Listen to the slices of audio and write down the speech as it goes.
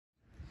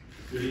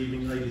Good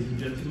evening, ladies and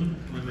gentlemen.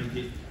 Can I make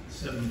it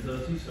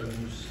 7:30, so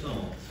we'll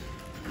start.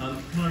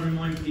 Can I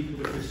remind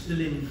people that we're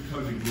still in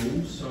COVID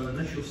rules, so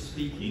unless you're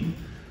speaking,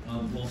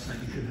 whilst that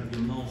you should have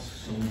your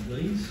masks on,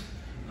 please.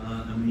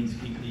 And we need to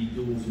keep the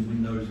doors and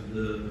windows of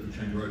the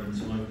chamber open,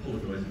 so I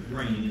apologise. It's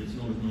raining and it's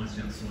not as nice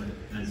outside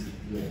as it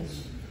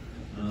was.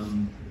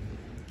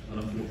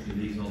 But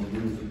unfortunately, these are the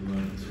rules at the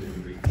moment until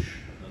we reach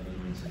the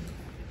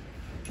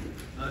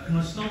 19th. Can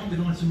I start with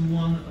item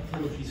 1,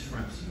 apologies for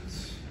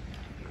absence?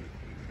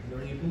 Are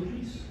there any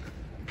apologies?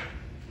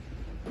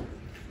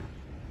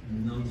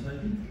 None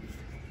taken.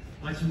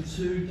 Item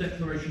 2,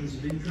 declarations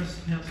of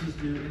interest. Councillors,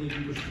 do any of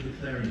you wish to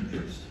declare an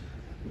interest?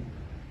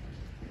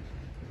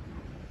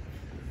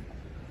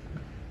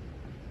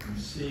 I'm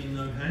seeing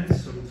no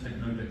hands, so we'll take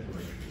no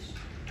declarations.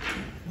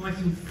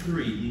 Item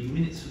 3, the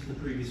minutes of the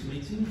previous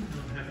meeting.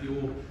 Can I have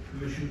your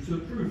permission to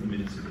approve the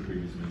minutes of the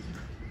previous meeting?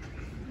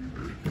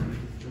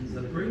 Is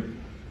that agreed?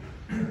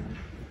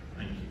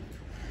 Thank you.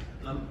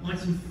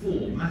 Item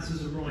 4,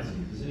 matters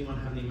arising. Does anyone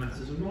have any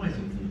matters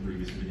arising from the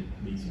previous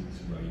meeting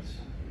to raise?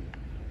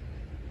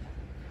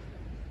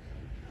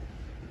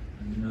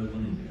 No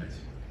one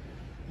indicating.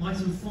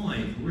 Item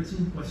 5,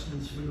 written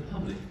questions from the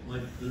public. I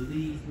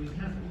believe we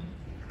have one.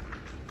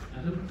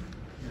 Adam?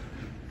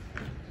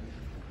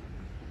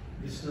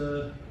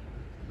 Mr.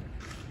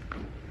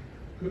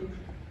 Cook?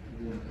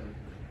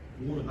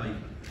 Warner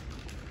Baker.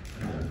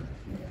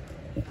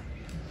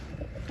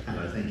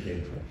 Hello, thank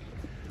you.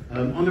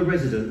 I'm a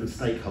resident and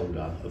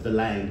stakeholder of the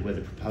land where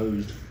the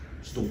proposed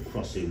Stalk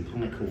Crossing,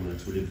 Pie Corner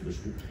to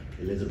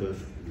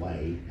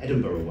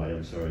Edinburgh Way,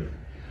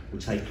 will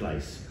take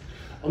place.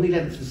 On the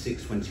 11th of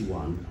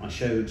 6/21, I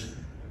showed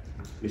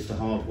Mr.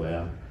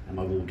 Hardware and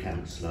my ward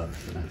councillor,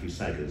 Matthew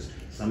Saggers,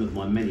 some of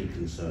my many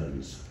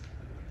concerns.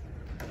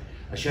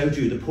 I showed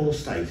you the poor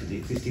state of the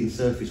existing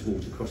surface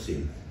water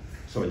crossing,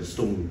 the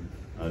storm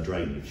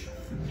drainage,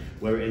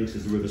 where it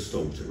enters the River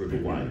Stalt at River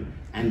Way,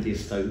 and the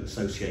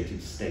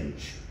associated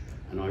stench,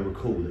 and I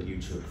recall that you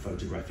took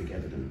photographic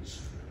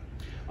evidence.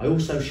 I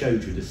also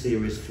showed you the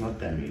serious flood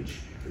damage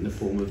in the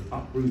form of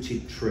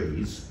uprooted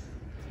trees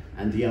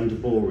and the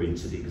underboring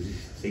to the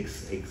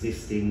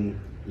existing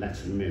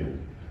Latin Mill,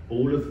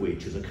 all of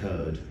which has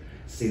occurred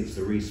since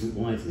the recent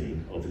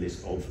widening of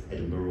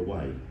Edinburgh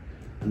Way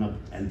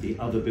and the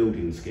other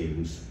building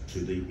schemes to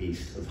the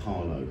east of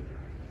Harlow.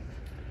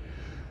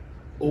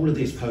 All of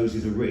this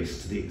poses a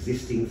risk to the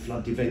existing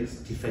flood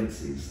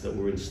defences that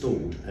were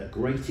installed at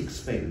great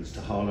expense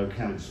to Harlow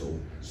Council,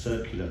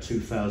 Circular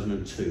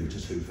 2002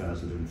 to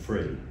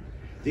 2003.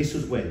 This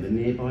was when the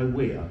nearby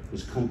weir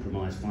was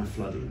compromised by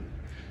flooding,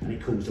 and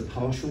it caused a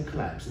partial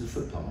collapse of the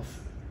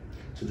footpath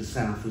to the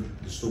south of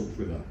the Stalk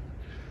River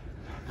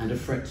and a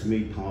threat to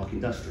Mead Park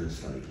Industrial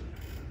Estate.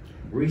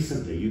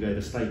 Recently, you gave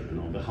a statement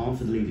on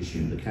behalf of the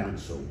leadership of the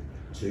council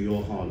to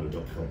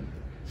yourharlow.com,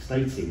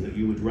 stating that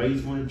you would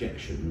raise my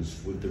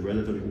objections with the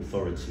relevant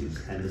authorities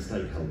and the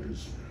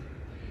stakeholders.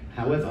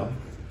 However,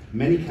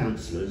 many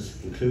councillors,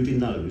 including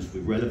those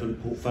with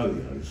relevant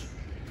portfolios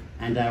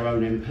and our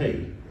own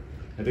MP,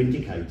 have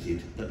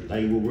indicated that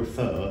they will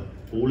refer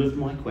all of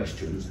my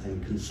questions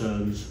and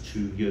concerns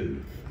to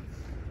you.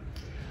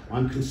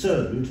 I'm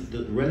concerned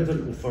that the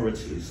relevant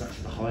authorities, such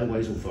as the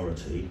Highways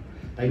Authority,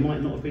 they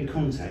might not have been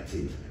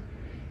contacted.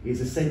 It is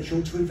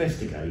essential to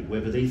investigate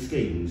whether these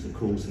schemes have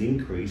caused an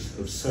increase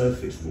of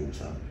surface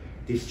water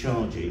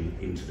discharging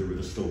into the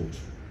River Stalt.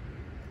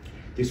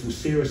 This will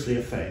seriously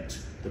affect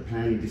the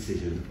planning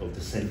decision of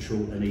the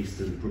central and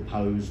eastern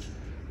proposed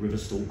River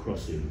Stalt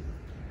crossing.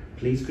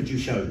 Please could you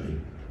show me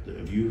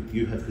that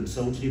you have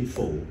consulted in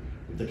full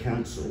with the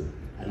council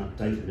and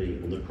update me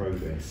on the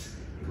progress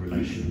in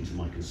relation to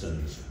my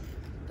concerns.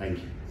 Thank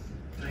you.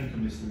 Thank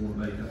you, Mr.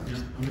 Warner Baker.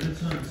 Now, I'm going to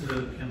turn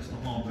to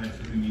Councillor Hardware,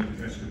 to whom you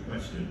addressed your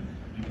question,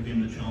 and give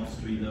him the chance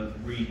to either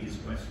read his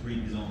answer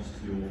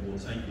to you or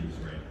take it as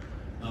read.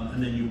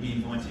 And then you'll be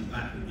invited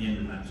back at the end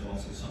of that to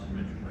ask a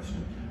supplementary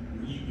question.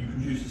 You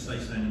can choose to stay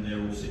standing there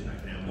or sit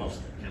back down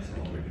whilst Councillor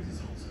Hardware gives his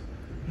answer.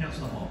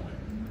 Councillor Hardware.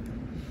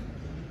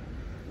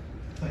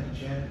 Thank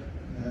you, Chair.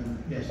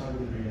 Yes, I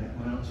will read out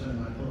my answer,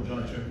 and I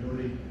apologise to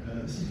everybody.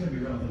 This is going to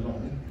be rather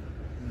long,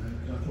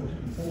 because I thought it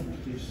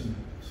important to give some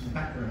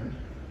background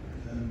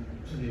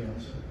to the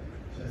answer.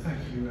 So thank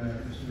you,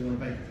 Mr. Warner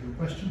Baker, for your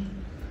question.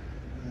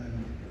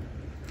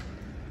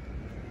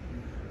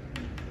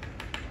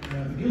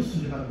 The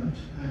Gilston development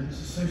and its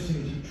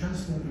associated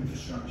transport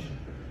infrastructure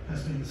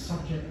has been the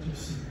subject of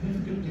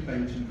significant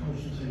debate and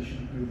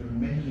consultation over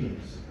many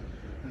years,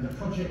 and a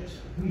project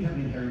we have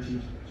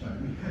inherited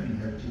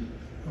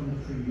from the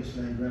previous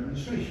Labour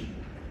administration.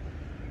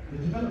 The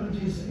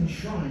development is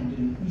enshrined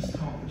in the East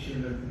Hertfordshire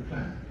Local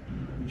Plan,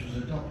 which was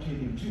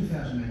adopted in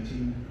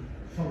 2018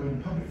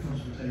 following public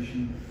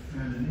consultation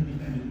and an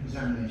independent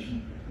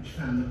examination which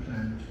found the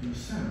plan to be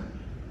sound.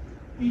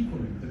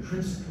 Equally, the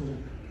principle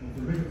of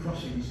the river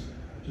crossings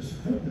to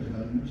support the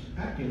development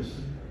at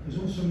Gilston is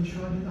also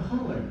enshrined in the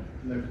Harlow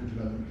Local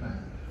Development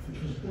Plan,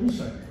 which was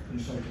also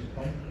consulted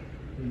upon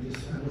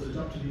and was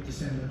adopted in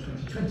December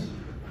 2020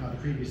 by the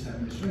previous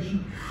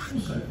administration,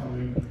 also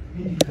following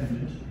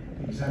independent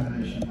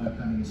examination by a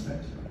planning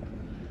inspector.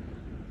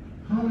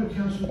 Harlow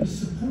Council is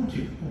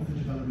supportive of the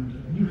development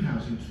of new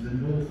housing to the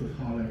north of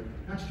Harlow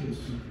at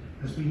Gilston,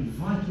 has been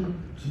vital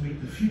to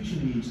meet the future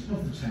needs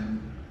of the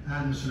town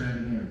and the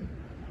surrounding area.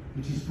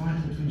 It is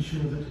vital to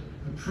ensure that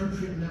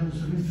appropriate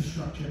levels of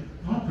infrastructure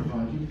are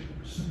provided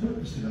to support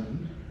this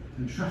development,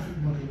 and traffic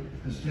model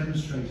has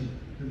demonstrated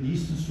that the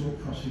Eastern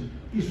Stork Crossing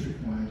is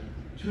required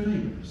to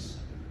enable this.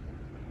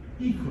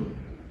 Equally,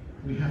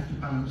 we have to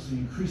balance the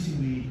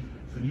increasing need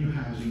for new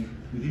housing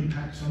with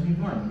impacts on the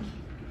environment.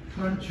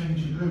 Climate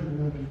change and global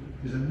warming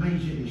is a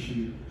major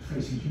issue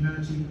facing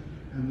humanity,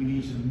 and we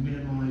need to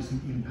minimise the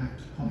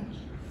impact upon it.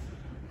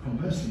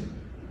 Conversely,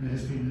 there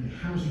has been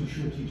a housing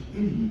shortage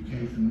in the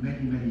UK for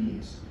many, many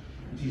years.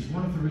 It is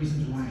one of the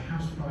reasons why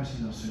house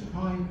prices are so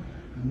high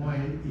and why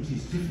it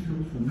is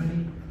difficult for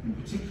many, in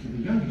particular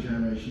the younger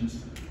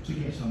generations, to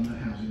get on the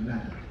housing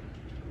ladder.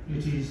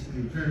 It is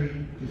a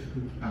very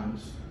difficult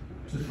balance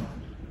to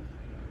find.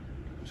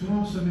 To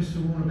answer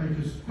Mr.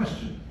 Warner-Baker's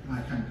question,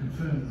 I can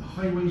confirm that the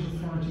highways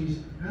authorities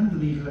and the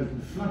lead local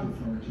flood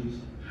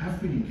authorities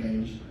have been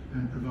engaged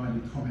and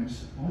provided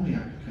comments on the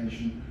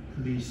application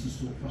for the Eastern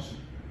Stork Crossing.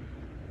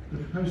 The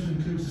proposal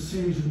includes a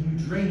series of new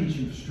drainage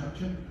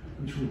infrastructure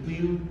which will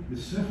deal with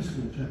surface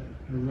water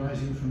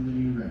arising from the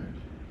new road.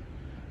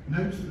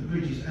 Note that the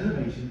bridge is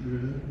elevated at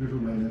the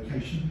riverway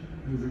location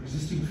over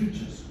existing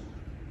features.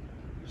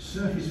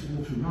 Surface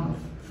water runoff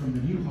from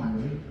the new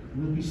highway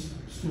will be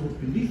stored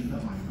beneath the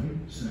highway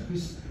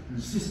surface,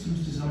 and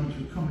systems designed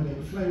to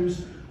accommodate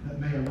flows that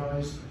may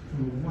arise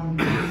from a 1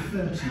 in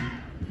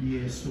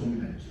 30-year storm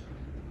event.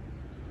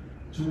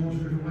 Towards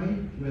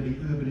Riverway, where the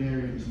urban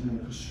area is more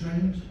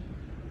constrained,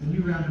 the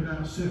new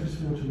roundabout surface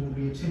water will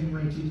be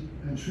attenuated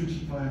and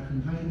treated by a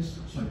conveyance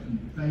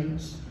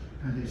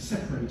and a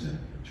separator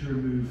to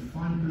remove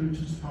fine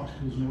pollutants,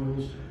 particles and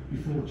oils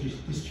before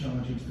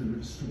discharge into the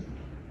river Stork.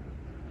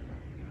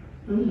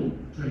 All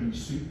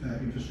drainage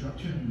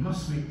infrastructure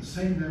must meet the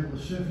same level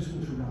of surface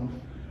water runoff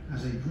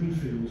as a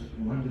greenfield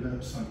or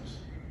undeveloped site.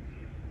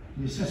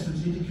 The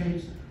assessments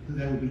indicate that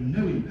there will be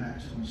no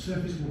impact on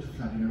surface water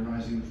flooding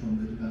arising from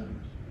the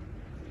development.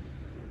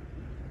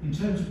 In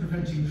terms of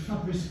preventing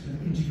flood risk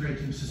and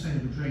integrating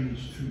sustainable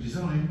drainage through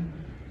design,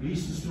 the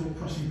Eastern Stork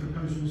Crossing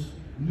proposals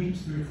meet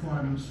the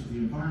requirements of the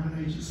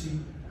Environment Agency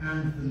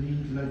and the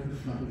lead local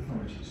flood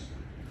authorities.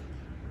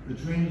 The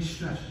drainage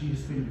strategy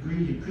has been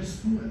agreed in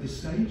principle at this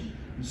stage,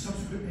 and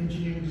subsequent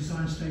engineering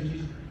design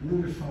stages will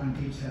refine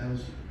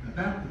details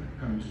about the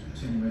proposed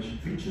attenuation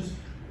features,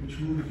 which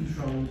will be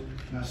controlled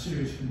by a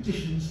series of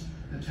conditions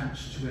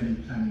attached to any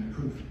planning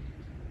approval.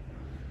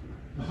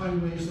 The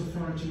Highways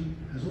Authority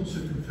has also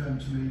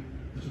confirmed to me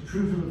that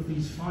approval of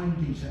these final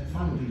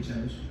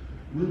details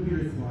will be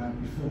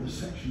required before the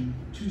Section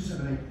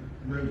 278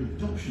 road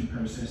adoption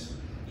process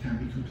can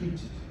be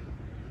completed.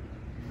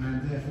 I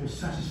am therefore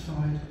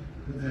satisfied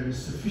that there is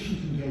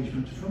sufficient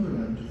engagement from the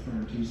relevant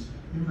authorities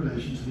in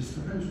relation to this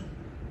proposal.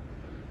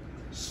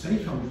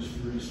 Stakeholders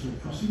for the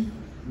Stork Crossing,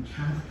 which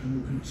have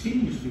and will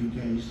continue to be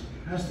engaged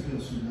as the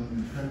Gilston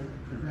development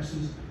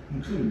progresses,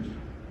 include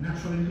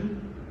Natural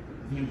England,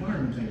 the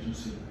Environment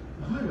Agency,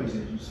 the Highways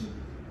Agency,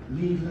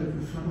 lead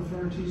local flood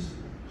authorities,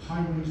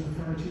 highways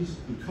authorities,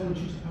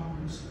 ecology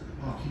departments,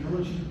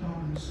 archaeology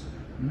departments,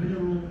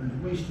 mineral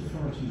and waste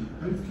authorities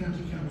of both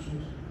county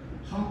councils,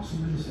 Herts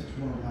and Middlesex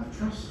Wildlife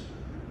Trust,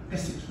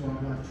 Essex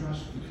Wildlife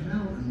Trust, the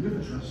Canal and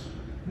River Trust,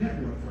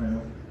 Network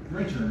Rail,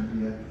 Greater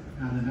Anglia,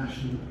 and the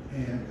National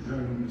Air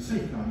Drone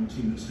Safeguarding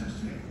Team at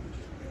Stansted Airport.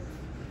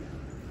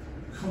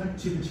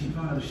 Connectivity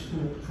via the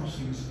Stork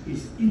crossings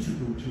is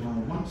integral to our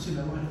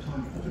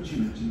once-in-a-lifetime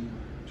opportunity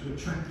to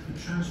attract the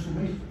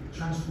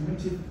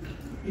transformative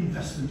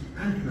investment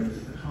and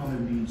growth that Harlow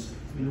needs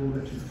in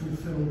order to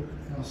fulfil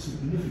our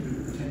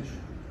significant potential.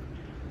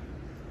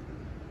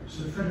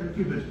 Sir Frederick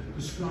Gibbard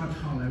described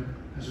Harlow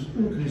as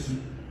an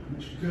organism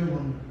which go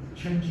on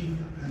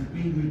changing and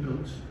being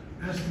rebuilt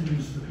as the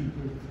needs of the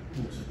people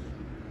alter.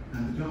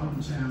 And the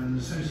Garden Town and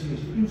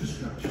associated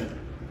infrastructure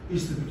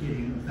is the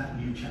beginning of that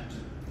new chapter.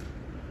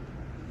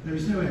 There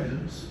is no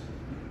evidence,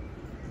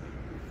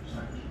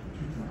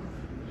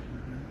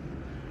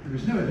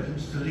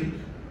 to link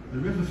the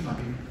river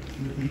flooding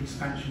with the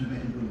expansion of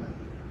Edinburgh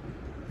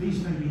Lake.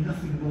 These may be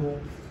nothing more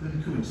than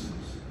a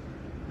coincidence.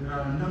 There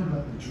are a number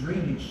of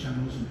drainage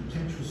channels and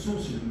potential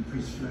sources of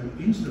increased flow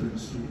into the river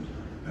Stork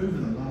over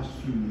the last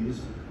few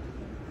years,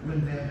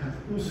 when there have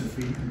also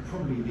been, and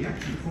probably the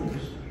actual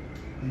cause,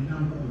 a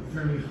number of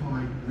very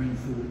high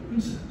rainfall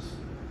incidents.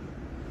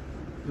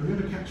 The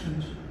river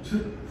catchment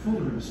for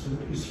the river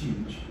Stork is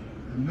huge,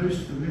 and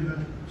most of the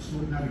river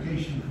Stork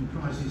navigation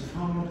comprises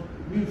hard,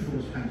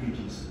 reinforced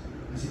bankages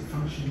as it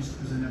functions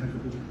as a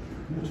navigable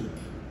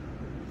waterway.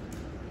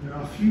 There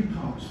are few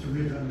parts of the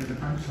river where the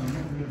banks are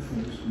not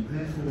reinforced and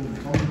therefore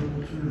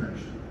vulnerable to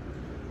erosion.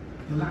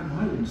 The Latin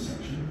Island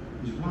section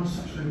is one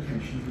such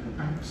location where the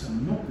banks are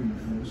not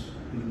reinforced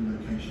in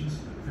all locations,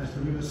 as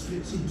the river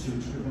splits into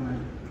to provide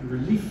a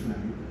relief flow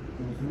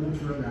of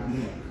water around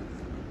the lake.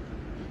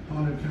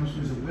 Harlow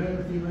Council is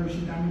aware of the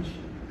erosion damage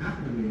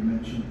aptly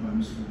mentioned by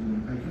Mr.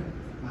 Warren-Baker,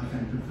 I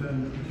can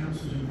confirm that the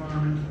Council's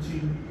environmental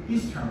team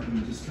is currently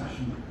in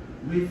discussion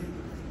with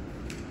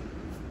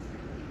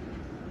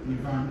the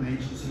Environment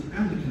Agency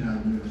and the Canal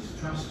Removers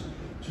Trust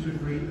to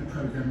agree a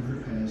programme of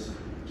repairs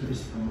to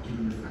this part of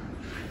the river.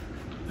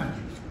 Thank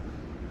you.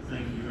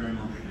 Thank you very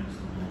much,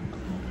 Councillor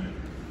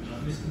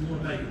Harlow. Mr.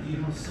 Warren-Baker, do you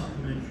have a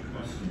supplementary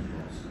question for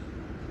us?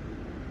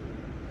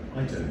 I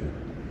do.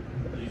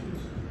 Please do.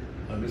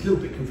 It's a little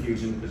bit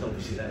confusing because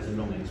obviously that is a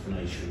long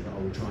explanation, but I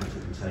will try to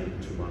contain it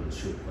into one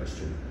short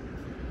question.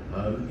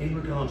 In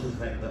regard to the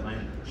fact that I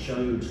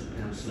showed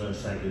Councillor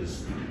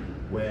Saggers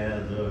where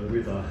the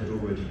river had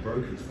already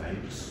broke its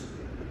banks,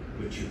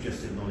 which you've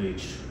just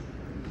acknowledged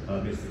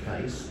is the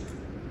case,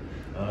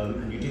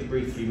 and you did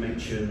briefly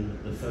mention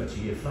the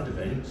 30-year flood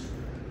event,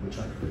 which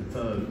I can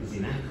confirm is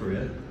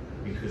inaccurate,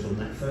 because on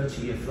that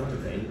 30-year flood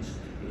event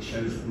it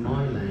shows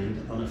my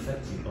land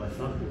unaffected by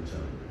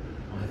floodwater.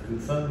 I have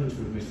confirmed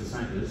with Mr.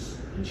 Saggers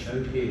and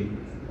showed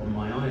him on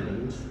my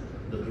island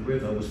that the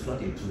river was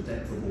flooded to a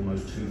depth of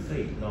almost 2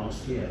 feet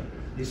last year.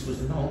 This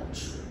was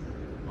not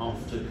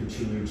after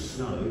continued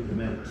snow, the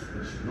melt,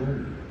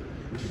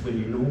 which is when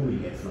you normally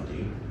get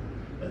flooding,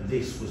 but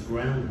this was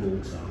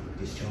groundwater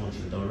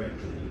discharging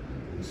directly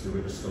into the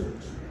River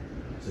Stort.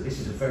 So this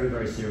is a very,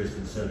 very serious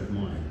concern of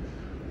mine.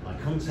 I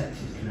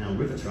contacted Canal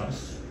River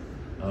Trust,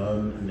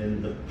 and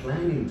then the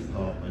planning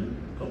department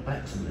got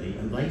back to me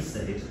and they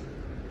said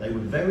they were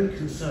very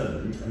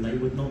concerned and they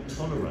would not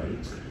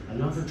tolerate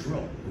another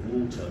drop of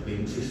water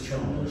being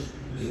discharged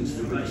into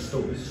the River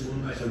Stort.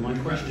 So my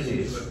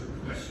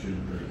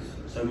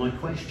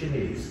question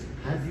is,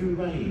 have you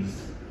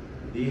raised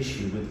the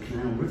issue with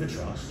Canal River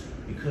Trust?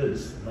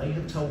 Because they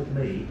have told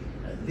me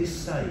at this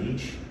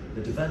stage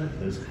the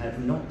developers have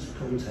not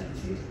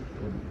contacted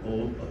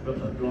or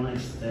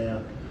obliged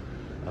their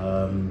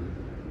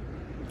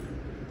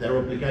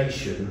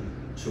obligation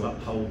to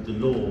uphold the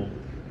law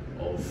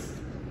of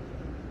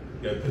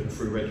putting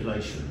through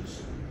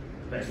regulations.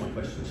 That's my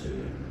question to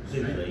you.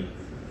 Simply,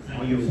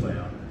 are you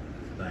aware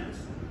that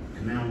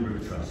Canal River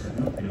Trust have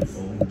not been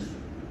informed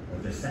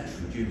of their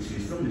statutory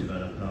duties from the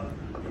developer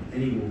if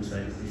any water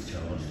is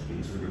discharged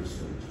into the River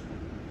Stort?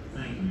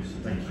 Thank you, Mr.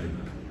 Thank you.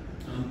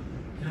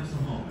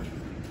 Councillor Harlow.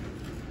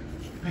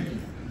 Thank you.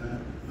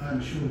 I am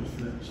assured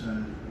that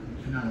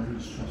Canal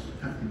Reach Trust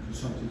have been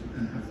consulted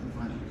and have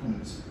provided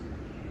comments.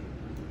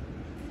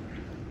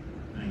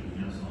 Thank you,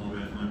 Councillor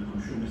Harlow.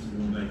 I'm sure Mr.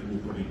 Warren-Baker will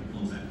probably be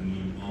contacting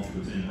you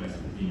afterwards anyway to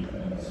continue the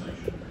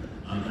conversation.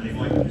 And if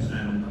I can just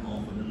add on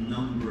behalf of a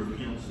number of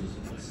councillors,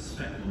 I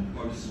suspect on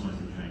both sides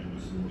of the chamber,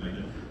 Mr.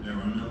 Warren-Baker, there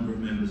are a number of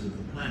members of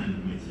the planning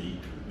committee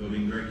who are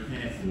being very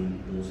careful,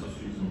 or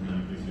substitutes on the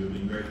planning committee, who are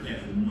being very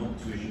careful not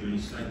to issue any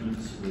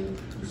statements or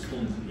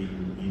respond to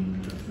people in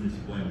a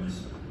definitive way on this,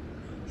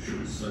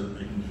 so that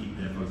they can keep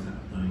their votes at the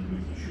planning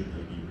committee should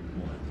they be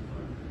required to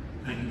vote.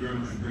 Thank you very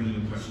much for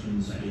bringing your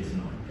questions here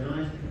tonight. Can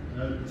I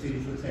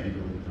continue to attend,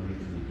 or do I need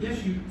to leave? Yes,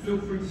 you feel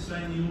free to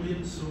stay in the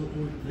audience or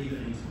leave at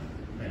any time.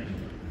 Thank you.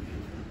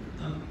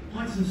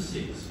 Item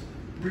 6,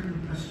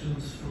 written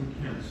questions from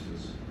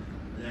councillors.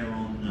 There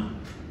are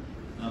none.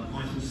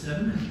 Item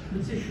 7,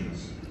 petitions.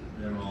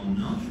 There are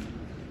none.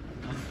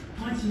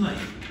 Item 8,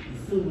 the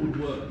forward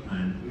work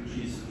plan, which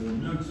is for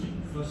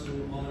noting. First of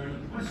all, are there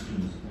any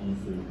questions on the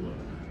forward work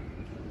plan?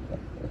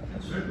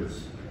 Councillor Edwards.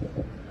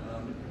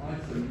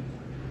 Item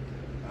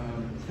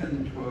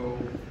 10, 12,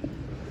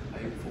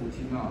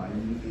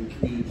 849, the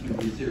community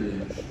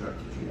resilience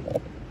strategy.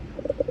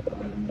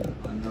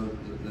 I know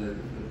that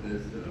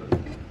there's a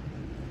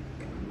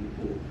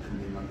report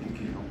coming, I think,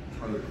 in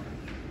October.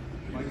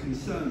 My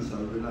concerns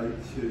though relate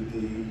to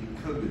the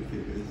COVID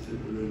figures that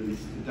were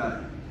released today.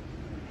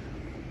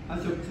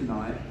 As of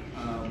tonight,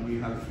 we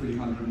have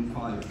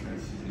 305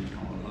 cases in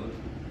Harlow,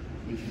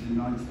 which is a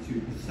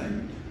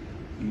 92%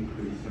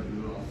 increase over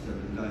the last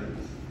 7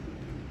 days.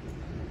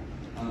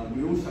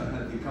 We also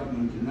had the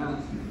government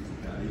announcement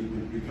today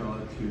with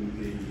regard to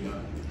the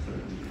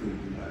so-called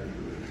freedom day,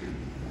 with the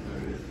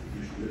various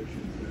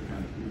restrictions that are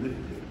going to be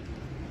lifted.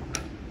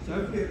 So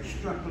if we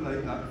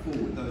extrapolate that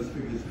forward, those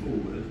figures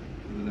forward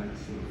for the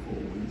next sort of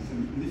 4 weeks,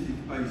 and this is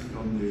based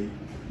on the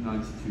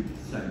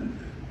 92%,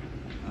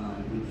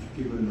 which,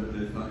 given that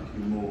there's likely to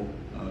be more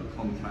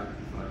contact,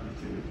 is likely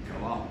to go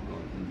up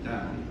rather than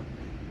down,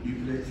 you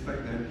could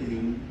expect there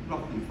being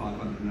roughly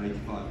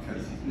 585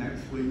 cases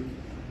next week,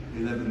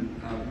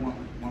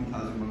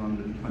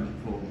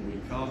 1,124 the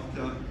week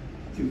after,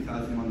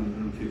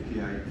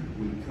 2,158 the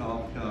week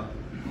after,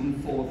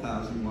 and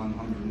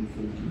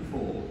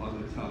 4,144 by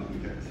the time we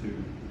get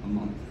to a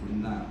month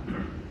from now.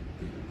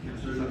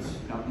 So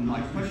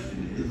my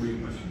question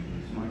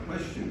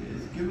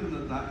is, given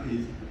that that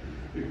is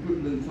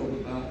equivalent of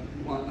about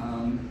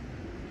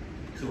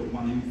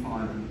 1 in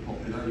 5 of the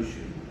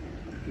population,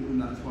 given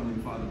that's 1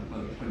 in 5 of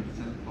 20% of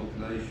the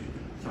population,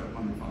 sorry,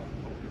 1 in 5 of the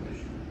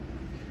population,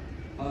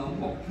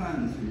 what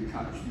plans have you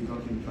actually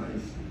got in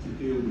place to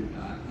deal with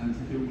that and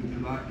to deal with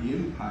the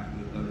impact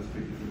that those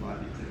figures are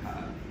likely to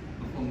have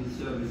upon the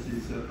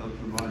services that are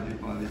provided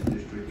by this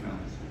district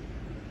council?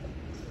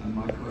 And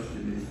my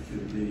question is to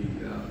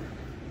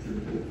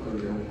the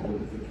portfolio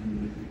holder for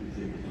community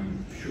resilience. I'm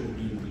sure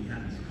he will be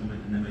happy to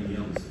comment, and there may be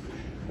others that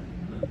wish to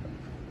comment.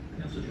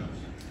 Councillor Jones.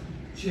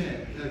 Chair,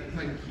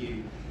 thank you.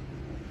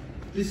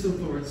 This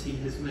authority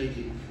has made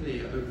it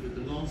clear over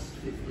the last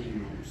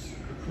 15 months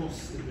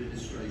across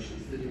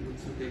administrations that it will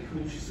take a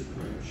cautious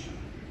approach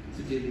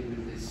to dealing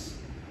with this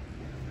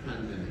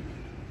pandemic.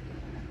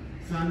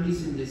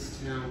 Families in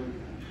this town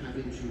have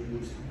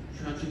endured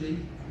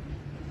tragedy,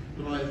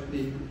 but I have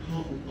been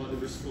heartened by the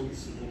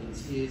response of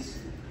volunteers,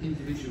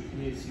 individual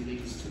community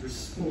leaders to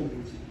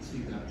respond to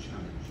that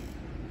challenge.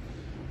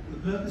 The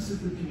purpose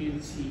of the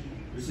community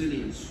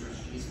resilience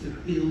strategy is to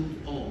build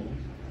on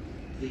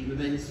the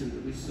momentum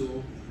that we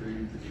saw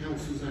through the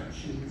council's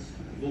actions,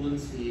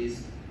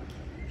 volunteers,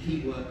 key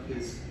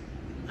workers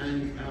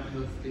and our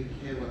health and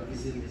care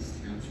workers in this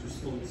town to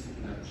respond to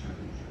that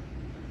challenge.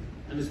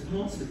 And as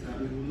part of that,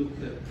 we will look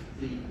at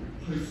the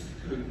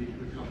post-COVID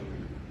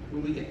recovery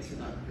when we get to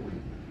that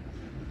point.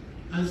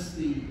 As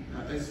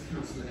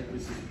Councillor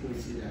Edwards has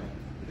pointed out,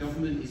 the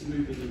government is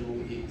moving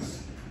along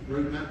its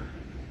roadmap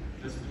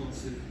as part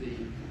of the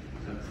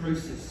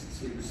process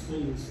to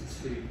respond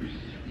to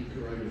the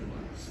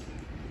coronavirus.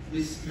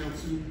 This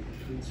council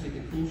will take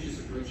a cautious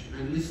approach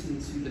and listen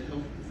to the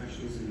health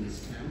professionals in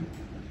this town.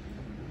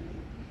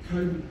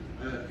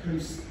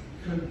 Co-attached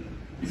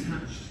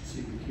to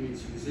the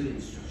community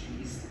resilience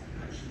strategy is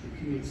actually the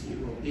community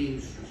wellbeing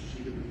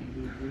strategy that we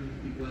will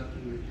be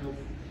working with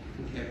health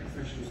and care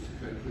professionals to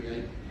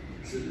co-create,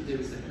 so that there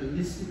is a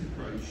holistic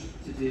approach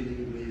to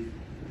dealing with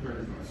the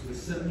coronavirus. We're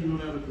certainly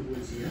not out of the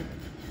woods yet.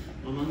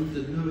 I'm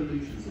under no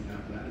illusions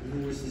about that,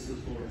 nor is this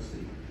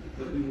authority,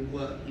 but we will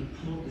work in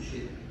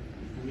partnership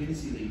with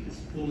community leaders,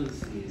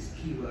 volunteers,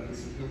 key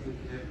workers and health and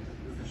care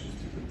professionals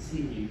to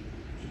continue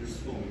to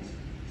respond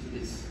to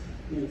this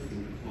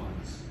awful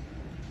virus.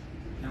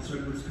 Councillor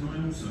Edwards, can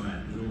I also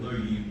add that although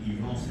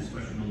you've asked this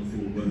question on the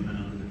floor and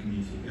under the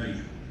community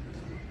engagement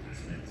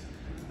aspect,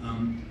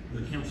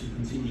 the council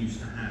continues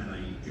to have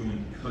a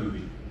joint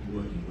COVID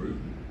working group,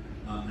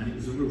 and it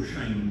was a real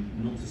shame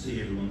not to see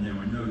everyone there.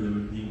 I know the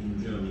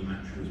England-Germany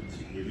match was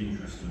particularly of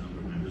interest to a number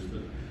of members,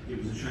 but it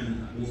was a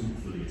shame that wasn't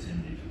fully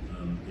attended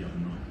the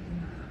other night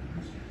when that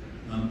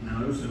happened. And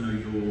I also know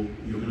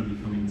you're going to be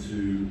coming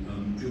to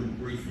joint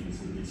briefings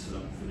that have been set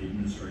up for the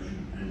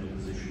administration and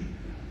opposition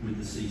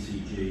with the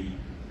CCG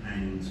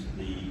and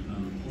the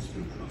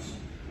hospital trust.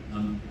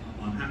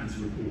 I'm happy to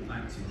report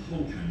back to the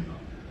whole chamber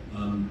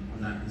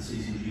that the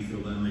CCG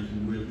feel they're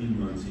making real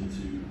inroads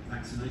into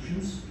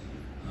vaccinations,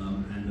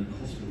 and that the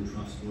hospital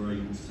trust were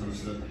able to tell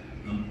us that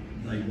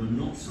they were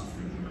not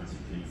suffering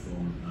dramatically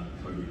from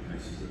COVID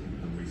cases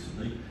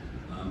recently,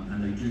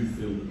 and they do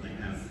feel that they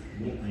have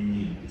what they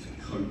need to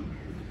cope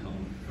with the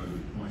current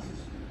COVID crisis.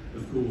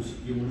 Of course,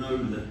 you'll know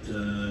that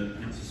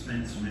Councillor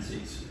Spence from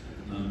Essex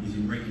is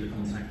in regular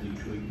contact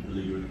each week with the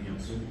leader of the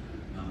council,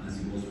 as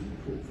he was with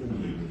the former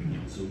leader of the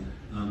council,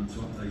 to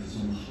update us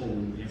on the whole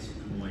of the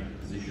Essex-wide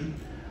position,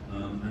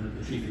 and that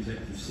the Chief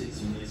Executive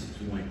sits on the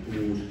Essex-wide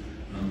board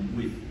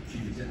with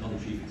other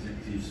Chief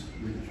Executives,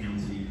 with the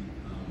county,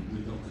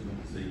 with Dr.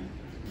 Doherty,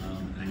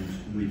 and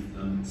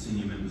with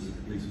senior members of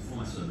the Police and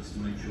Fire Service to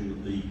make sure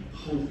that the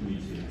whole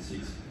community of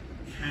Essex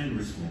can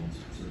respond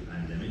to the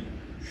pandemic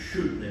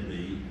should there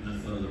be a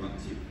further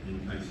uptick in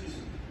cases.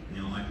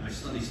 Now, I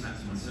study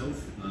stats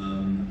myself,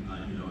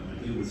 I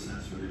deal with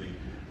stats for a living,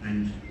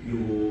 and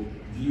your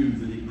view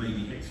that it may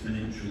be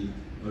exponential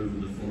over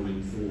the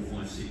following 4,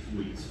 5, 6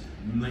 weeks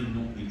may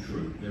not be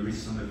true. There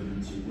is some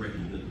evidence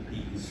already that the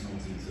peak is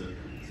starting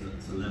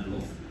to level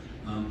off.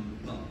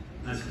 But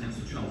as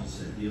Councillor Charles has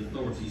said, the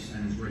authority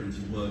stands ready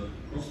to work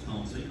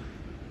cross-party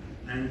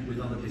and with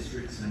other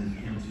districts and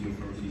county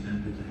authorities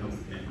and with the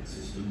healthcare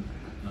system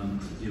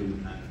to deal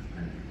with that.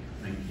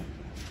 Thank you.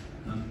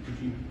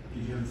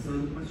 Did you have a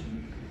further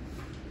question?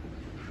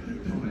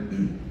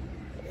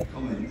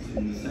 Comments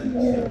in the sense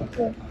that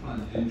I find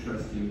it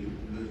interesting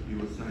that you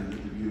were saying that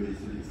the view is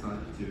that it's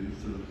likely to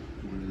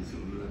really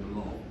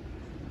level off,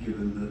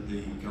 given that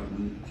the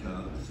government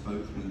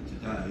spokesman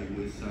today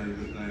was saying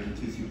that they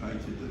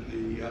anticipated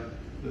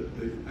that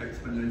the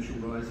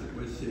exponential rise that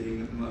we're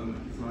seeing at the moment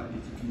is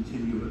likely to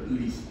continue at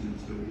least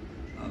until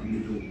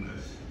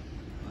mid-August.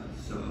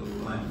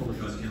 I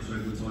apologise, Councillor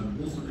Edwards, I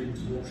wasn't able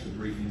to watch the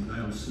briefing today.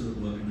 I was still at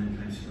work and then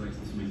came straight to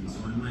this meeting,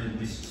 so I may have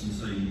missed some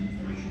salient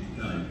information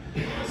today.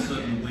 But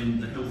certainly when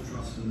the Health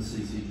Trust and the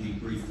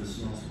CCG briefed us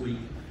last week,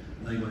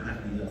 they were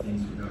happy that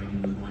things were going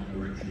in the right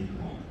direction in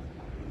part.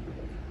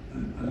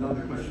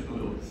 Another question,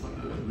 or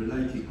a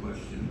related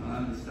question.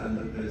 I understand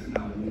that there's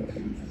now a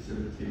walking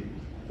facility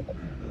at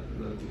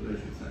the local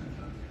leisure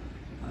centre.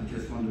 I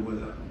just wonder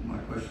whether, my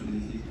question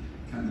is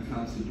can the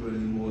council do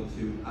any more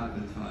to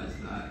advertise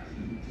that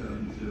in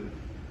terms of,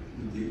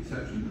 with the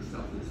exception of the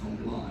stuff that's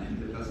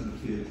online, there doesn't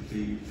appear to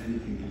be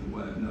anything in the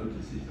way of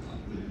notices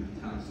within the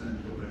town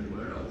centre or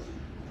anywhere else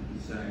to be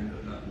saying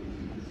that that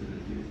walking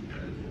facility is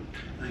available.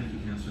 Thank you,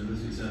 Councillor.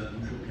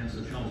 I'm sure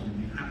Councillor Charles would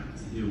be happy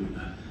to deal with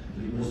that,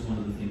 but it was one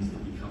of the things that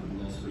we covered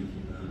last week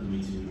in the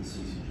meeting with the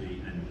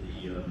CCG and the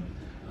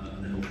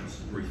and then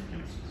also to brief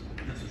councillors.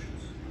 Councillor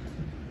Schultz.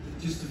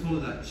 Just to follow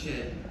that,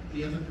 Chair,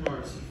 the other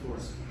priority for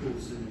us, of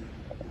course, and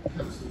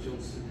Councillor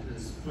Johnson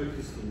has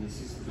focused on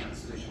this, is the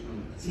vaccination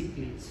run,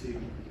 particularly to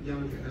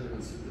younger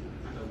elements of the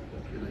adult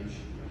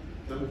population.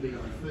 That will be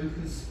our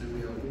focus, and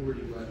we are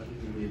already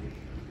working with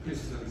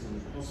Princess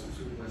Alexandra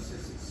Hospital,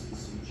 Essex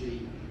CCG,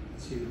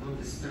 to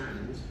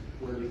understand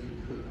where we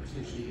can put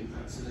potentially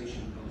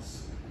vaccination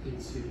bus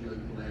into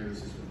local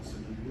areas as well. So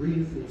we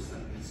reinforce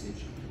that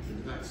message that the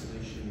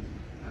vaccination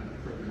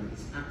programme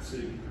is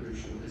absolutely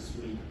crucial as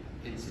we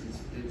enter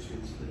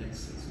into the next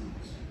 6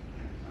 months.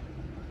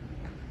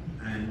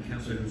 And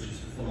Councillor,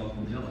 just to follow up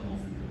on the other half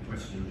of your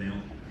question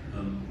about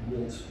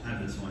what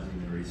advertising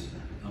there is,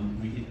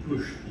 we did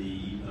push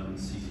the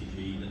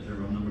CCG that there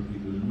are a number of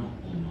people who are not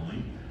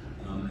online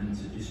and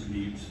to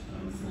distribute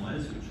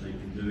flyers, which they've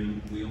been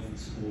doing. We offered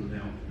support of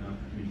our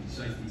community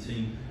safety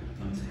team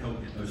to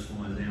help get those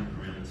flyers out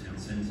around the town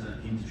centre,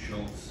 into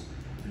shops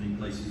and in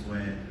places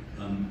where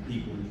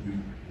people who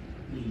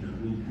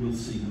we'll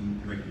see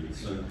them regularly.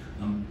 So,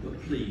 but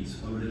please,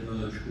 I would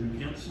urge all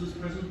councillors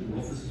present, all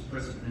officers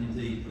present, and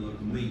indeed the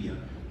local media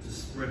to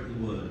spread the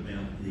word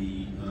about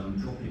the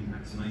drop-in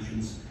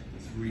vaccinations.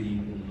 It's really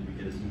important that we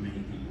get as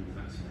many people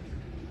vaccinated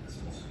as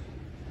possible.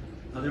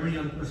 Are there any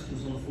other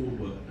questions on the forward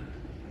work plan?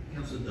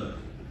 Councillor Dirk.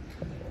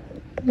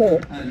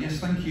 Yes,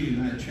 thank you,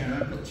 Chair.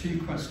 I've got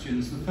 2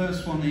 questions. The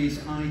first one is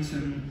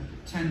item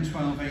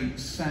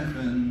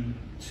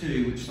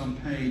 10.12.8.7.2, which is on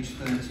page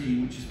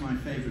 13, which is my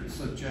favourite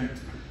subject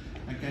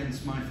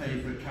against my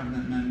favourite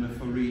Cabinet Member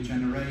for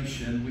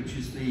regeneration, which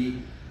is the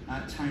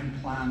town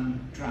plan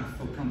draft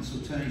for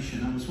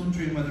consultation. I was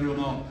wondering whether or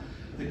not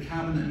the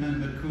Cabinet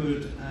Member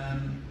could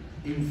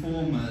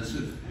inform us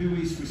of who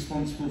is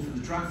responsible for the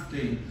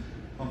drafting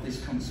of this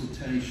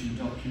consultation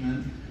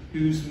document,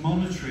 who's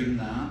monitoring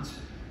that,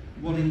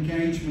 what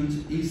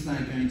engagement is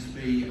there going to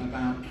be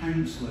about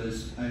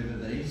councillors over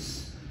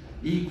this.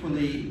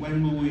 Equally,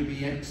 when will we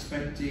be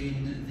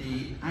expecting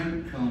the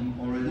outcome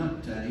or an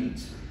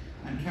update?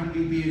 And can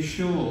we be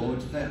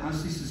assured that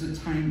as this is a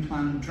town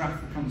plan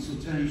draft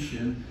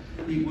consultation,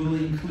 it will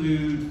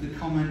include the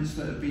comments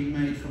that have been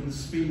made from the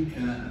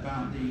Speaker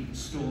about the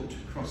Stort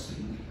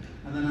crossing?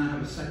 And then I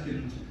have a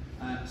second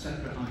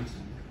separate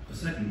item. A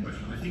second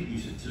question. I think you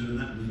said 2, and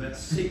that was about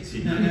 6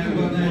 in No,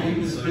 it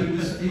was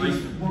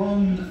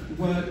one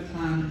work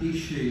plan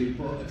issue,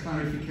 but a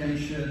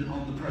clarification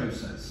on the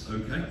process.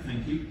 Okay,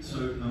 thank you.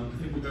 So I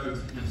think we'll go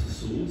over to Councillor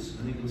Swords.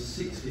 I think there were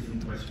 6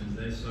 different questions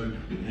there, so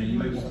you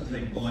may want to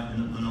take a bite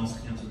and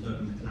ask Councillor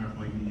Durkin to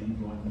clarify you didn't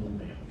write them all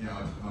down.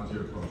 Yeah, I do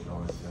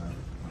apologise. I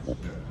may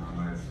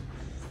have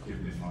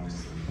given this one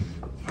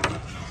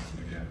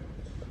again.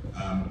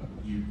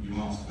 You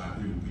asked about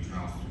who will be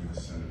drafting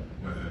this and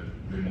whether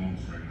we're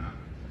monitoring that.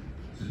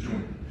 It's a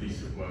joint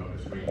piece of work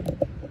between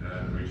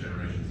the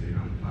regeneration team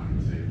and the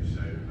planning team, so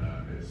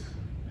it's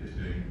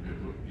being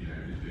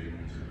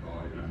monitored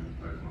by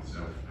both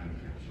myself and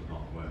Councillor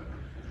Harlow.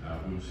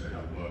 We also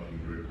have a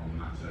working group on the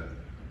matter.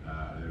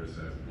 There is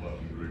a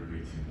working group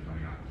meeting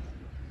coming up.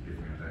 I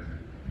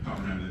can't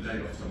remember the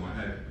date off the top of my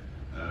head,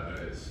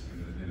 but it's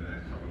in the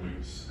next couple of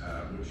weeks,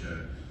 which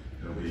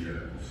there'll be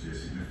obviously a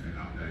significant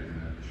update and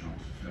a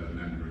chance for further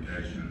member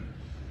engagement.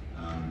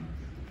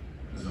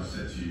 As I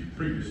said to you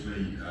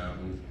previously,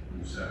 we'll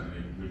certainly,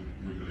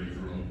 we believe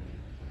we're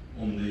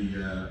on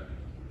the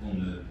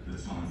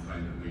time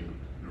frame that we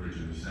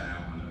originally set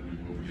out, and that we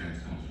will be going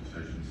to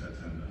consultation in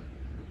September,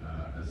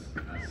 as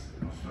I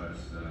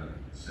first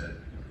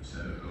said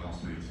at the last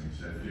meeting.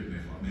 So forgive me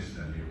if I've missed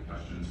any of your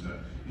questions,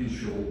 but in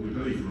short, we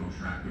believe we're on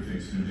track. We think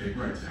it's going to be a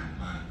great town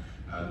plan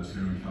that's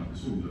going to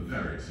encompass all the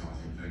very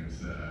exciting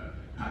things that are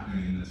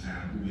happening in the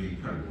town, all the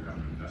incredible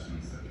government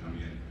investments that are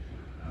coming in,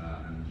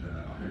 and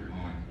I hope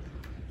my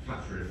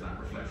flattery of that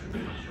reflects your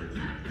flattery.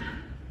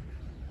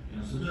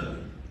 Councillor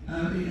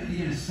Durkin.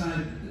 Yes,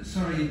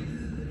 sorry,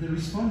 the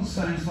response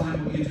sounds like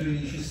what you're doing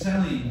is you're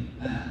selling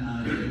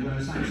an idea,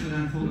 whereas actually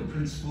I thought the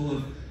principle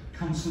of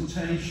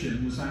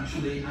consultation was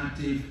actually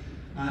active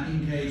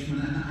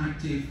engagement and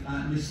active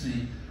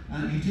listening.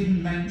 You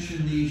didn't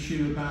mention the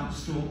issue about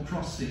Stort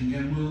crossing,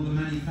 and will the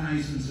many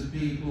thousands of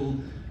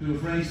people who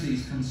have raised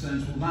these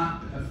concerns, will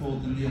that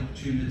afford them the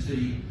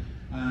opportunity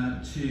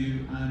to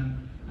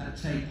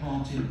take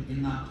part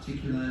in that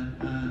particular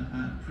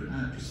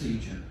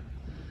procedure?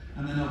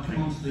 And then I'll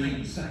come on to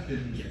the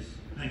second. Yes,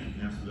 thank you,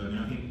 Councillor Durkin.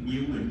 I think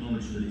we all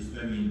acknowledge that it's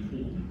very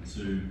important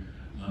to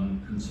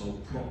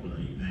consult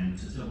properly and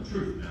to tell the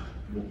truth about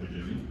what we're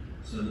doing,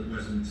 so that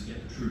residents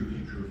get the true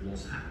picture of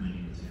what's happening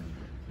in the town.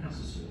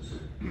 Councillor Swords.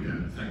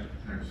 Yeah,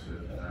 thanks for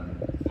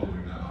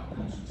following that up.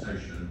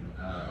 Consultation,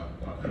 I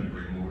couldn't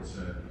agree more. It's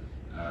the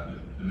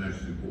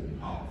most important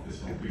part of this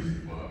whole piece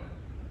of work.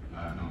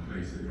 And I'm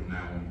pleased that you're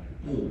now on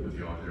board with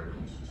the idea of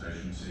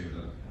consultation, seeing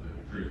that the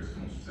previous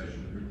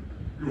consultation that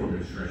your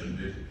administration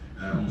did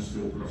on the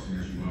Stort crossing.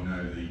 As you well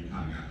know, the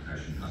planning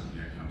application hasn't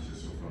yet come to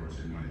this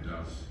authority, and when it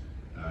does,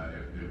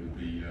 it will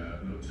be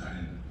looked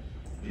at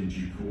in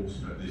due course.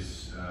 But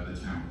this, the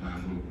town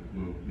plan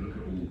will look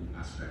at all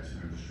aspects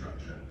of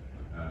infrastructure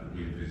that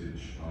we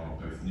envisage are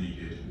both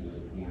needed or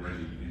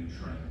already in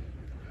train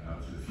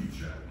for the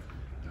future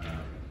at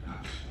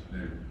no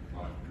right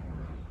or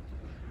around.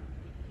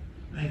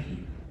 Thank you.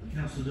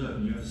 Councillor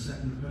Durkin, you have a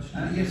second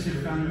question? Yes,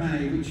 if I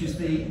may, which is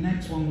the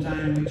next one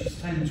down, which is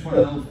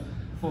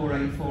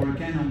 1012-484,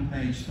 again on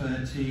page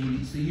 13.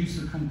 It's the use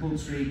of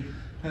compulsory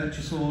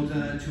purchase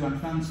order to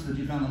advance the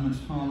development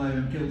of Harlow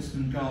and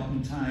Gilston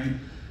Garden Town.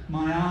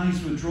 My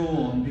eyes were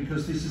drawn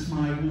because this is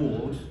my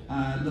ward,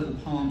 Little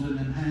Pardon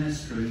and Hare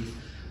Street,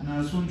 and I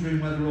was wondering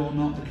whether or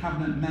not the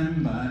Cabinet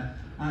member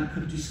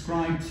could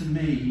describe to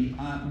me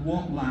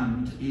what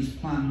land is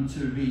planned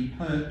to be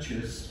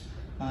purchased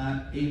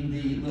in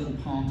the Little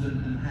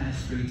Pardon and Hare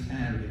Street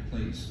area,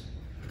 please.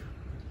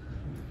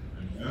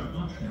 Thank you very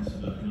much,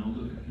 Councillor Durkin. I'll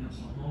look at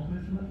Councillor Harlow for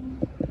that one.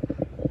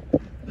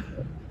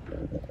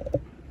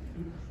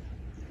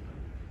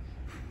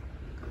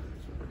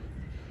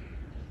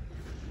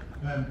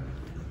 I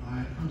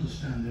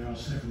understand there are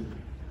several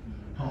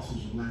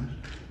parcels of land,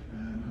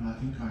 and I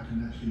think I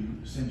can actually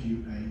send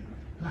you a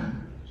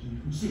plan so you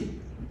can see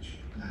which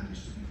land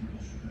is to be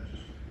compulsory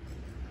purchased.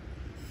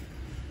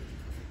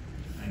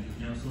 Thank you,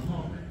 Councillor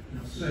Harlow.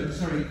 So,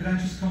 sorry, could I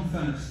just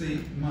confirm, because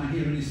my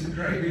hearing isn't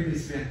great with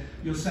this bit,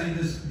 you're saying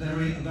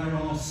there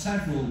are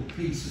several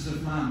pieces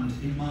of land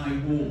in my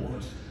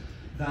ward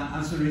that,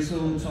 as a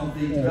result of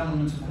the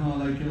development of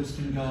Harlow,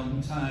 Gilston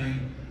Garden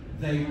Town,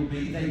 they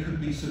could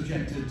be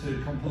subjected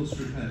to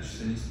compulsory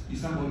purchasing.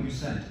 Is that what you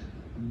said?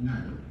 No.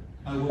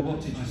 Oh, well,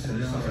 what did you say?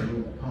 There are Sorry.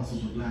 several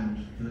parcels of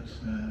land that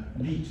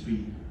need to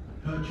be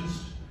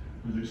purchased,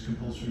 whether it's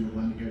compulsory or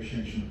by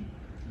negotiation,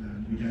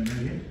 we don't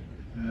know yet.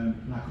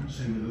 And I couldn't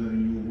say whether they're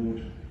in your ward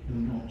or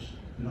not,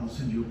 but I'll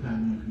send you a plan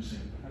and you can see.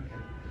 Okay.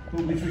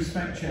 But with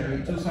respect, Chair,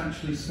 it does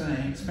actually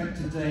say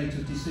expected date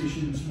of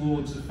decisions,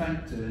 wards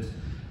affected,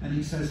 and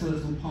it says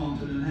Little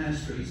Pardon and Hare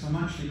Street. So I'm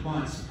actually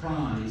quite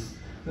surprised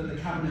that the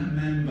Cabinet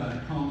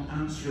member can't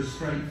answer a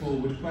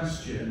straightforward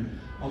question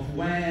of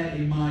where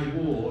in my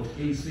ward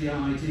is the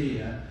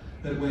idea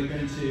that we're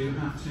going to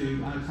have to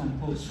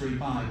compulsory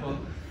buy. But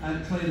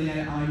clearly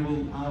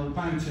I'll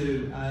bow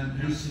to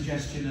his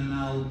suggestion, and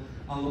I'll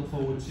look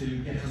forward to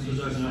getting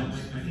these results.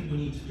 I think we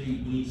need to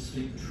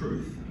speak the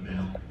truth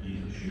about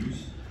these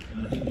issues,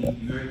 and I think we need to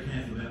be very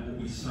careful about what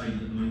we say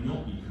that may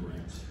not be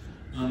correct.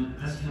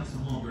 As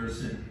Councillor Harbour has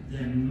said,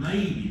 there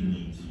may be the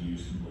need to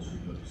use compulsory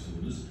purchase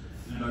orders,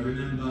 and I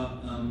remember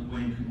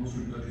when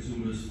compulsory purchase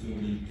orders for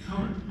the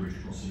current bridge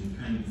crossing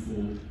came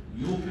before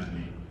your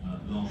Cabinet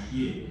last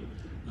year.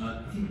 I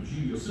think it was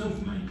you yourself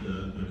made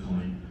the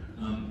comment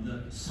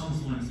that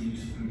sometimes the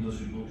use of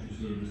compulsory purchase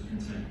orders can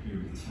take a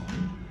period of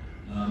time,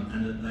 and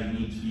that they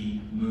need to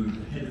be moved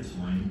ahead of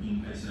time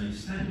in case a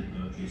standard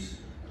purchase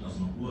does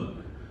not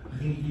work. I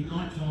think if you'd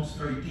like to ask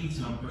very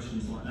detailed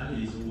questions like that,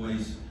 it is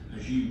always,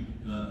 as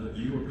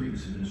your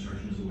previous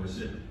administration has always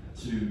said,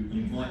 to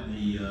invite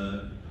the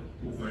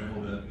portfolio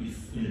holder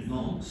in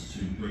advance to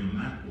bring a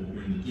map or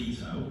bring the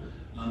detail.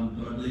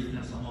 But I believe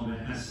Councillor Harbour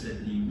has said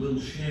that he will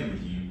share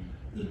with you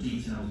the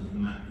details of the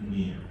map in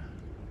the area.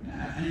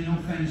 And in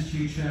all fairness to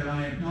you, Chair,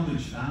 I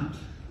acknowledge that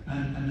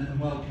and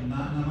welcome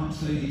that, and I'm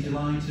absolutely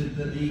delighted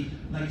that the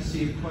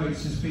legacy of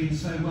quotes has been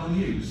so well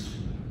used.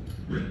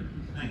 Brilliant,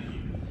 thank you.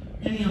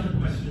 Any other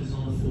questions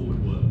on the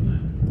forward work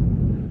plan?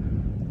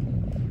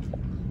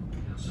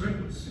 Councillor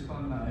Edwards. If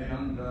I may,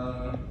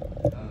 under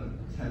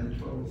 10,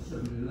 12,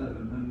 7, 11,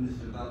 and this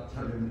is about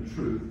telling the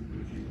truth,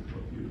 which is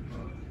what you've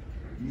got.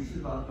 This is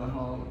about the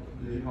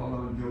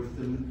Harlow and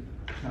Gilston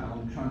Town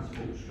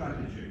Transport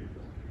Strategy.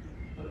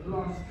 At the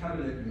last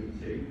Cabinet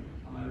meeting,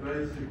 I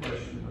raised the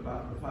question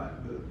about the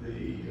fact that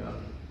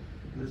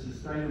the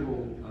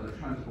sustainable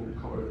transport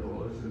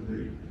corridors and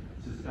the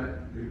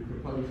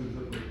proposals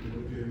that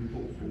were being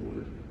put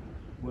forward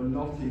were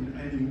not in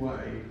any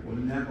way, or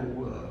never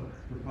were,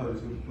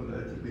 proposals for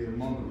there to be a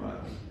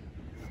monorail.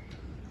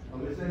 I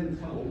was then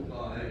told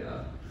by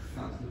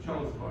Councillor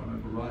Charles, if I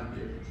remember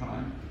rightly at the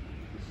time,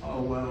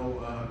 oh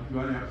well, you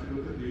only have to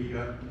look at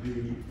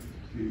the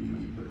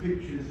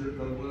pictures that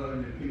there were,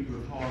 and if people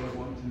of Harlow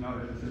want to know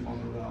if it's a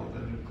monorail,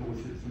 then of course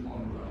it's a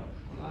monorail.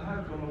 Well, I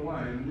have gone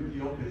away and with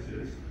the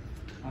officers,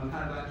 I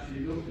have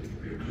actually looked at the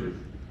pictures,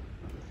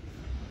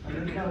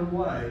 and in no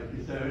way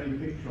is there any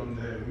picture on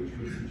there which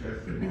would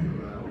suggest a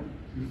monorail.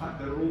 In fact,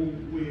 they're all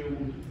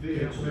wheeled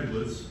vehicles. Councillor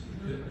Edwards,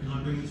 can I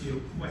bring you to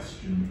your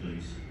question,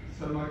 please?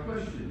 So my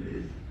question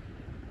is,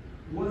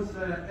 was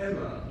there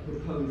ever a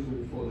proposal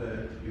for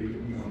there to be a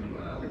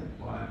monorail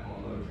by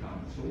Harlow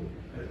Council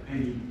at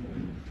any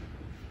point?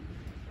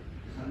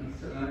 And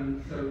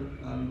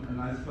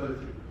I suppose,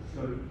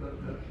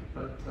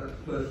 that's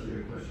firstly a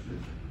question.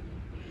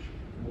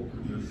 What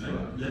could you say?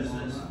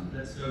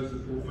 Let's go to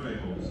the portfolio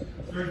holders.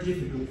 It's very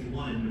difficult for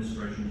one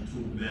administration to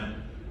talk about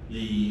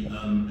the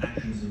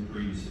actions of the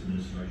previous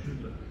administration,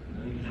 but I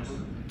think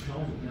Councillor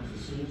Charles or Councillor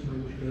Swords may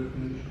wish to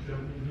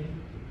jump in here.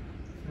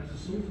 Councillor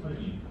Swords, why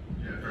don't you?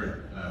 Yeah, very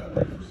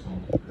brief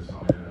response, because I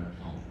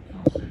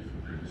can't speak for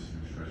the previous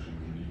administration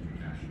with the Even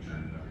Cash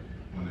agenda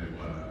when they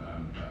were,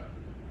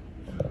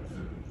 for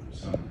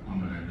some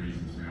unknown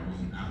reasons, I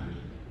wasn't an avid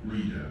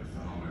reader of the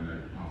Harlow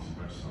Local Party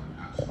website,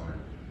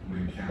 would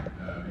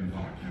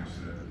invite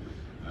Councillor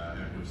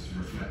Edwards to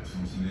reflect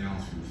on some of the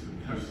articles that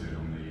were posted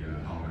on the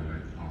Harlow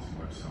Local Party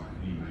website.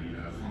 He may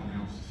find the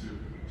answer to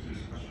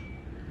this question.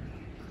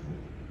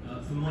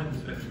 From my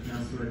perspective,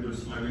 Councillor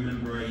Edwards, I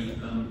remember a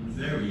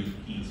very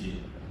heated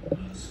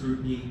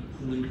scrutiny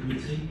calling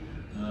committee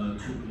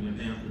talking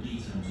about the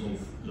details of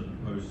the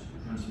proposed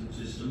transport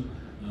system,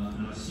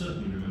 and I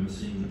certainly remember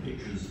seeing the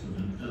pictures of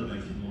an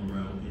elevated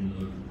monorail in the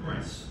local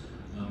press.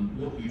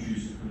 What you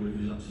choose to call it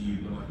is up to you,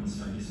 but I can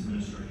say this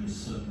administration is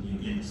certainly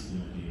against the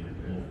idea of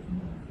the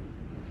monorail.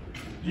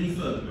 Any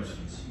further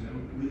questions?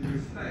 With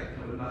respect,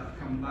 I would like to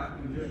come back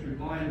and just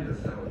remind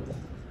ourselves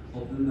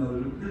of the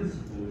Nolan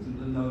principles, and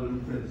the Nolan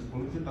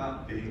principle is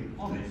about being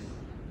honest.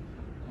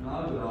 And I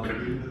would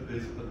argue that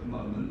this, at the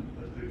moment,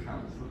 that the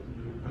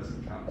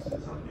present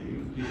councillors are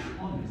being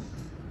dishonest.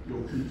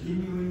 You're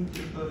continuing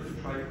to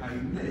perpetrate a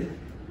myth,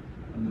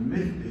 and the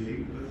myth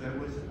being that there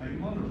was a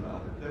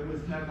monorail. There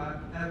was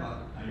never, ever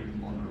a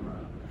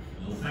monorail.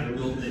 Well, thank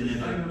God there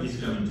never is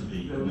going to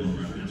be a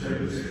monorail.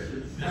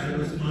 Can I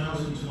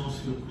ask you to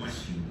ask your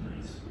question,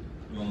 please,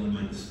 rather than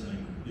make a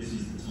statement? This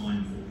is the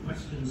time for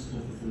questions of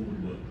the forward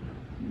work.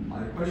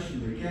 My question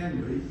again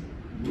is,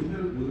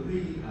 will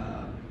the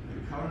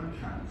current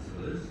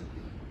councillors,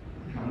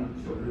 the current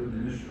sort of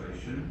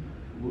administration,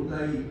 will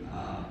they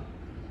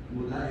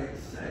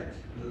accept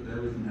that there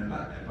was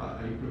never ever a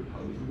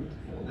proposal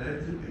for there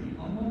to be a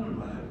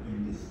monorail in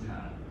this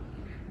town?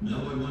 No, I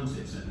won't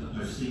accept that.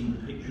 I've seen the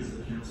pictures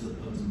that Councillor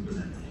Hudson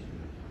presented.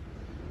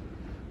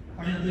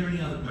 Are there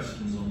any other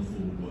questions on the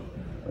forward work?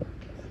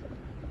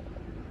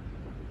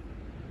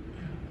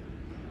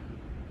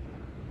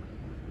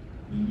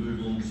 We move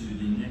on to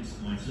the next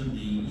item,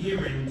 the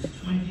year-end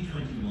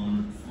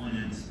 2021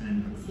 Finance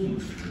and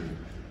Performance Report.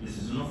 This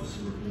is an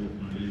officer report,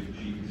 and I believe the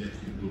Chief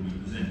Executive will be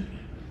presenting it.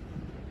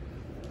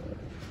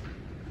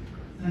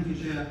 Thank you,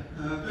 Chair.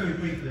 Very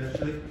briefly,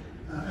 actually.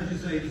 As you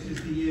say, this is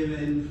the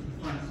year-end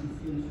Finance and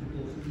Performance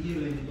Report. So the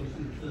year-end is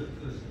obviously the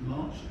 31st of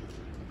March,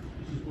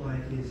 which is why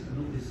it is an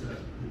officer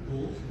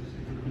report.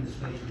 Obviously, the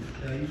administration has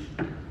changed,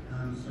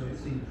 so it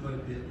seemed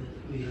appropriate that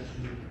we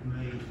actually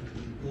made the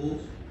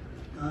report.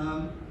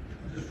 I'll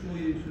just draw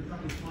you to a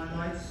couple of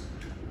highlights.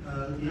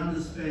 The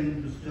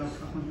underspend was just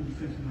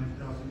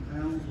 £129,000,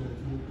 or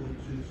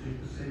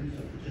 0.22% of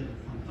the general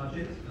fund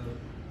budget, so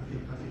I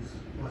think that is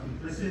quite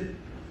impressive.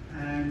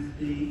 And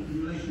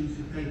in relation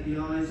to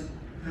KPIs,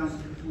 Council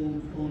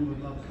performed on or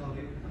above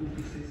target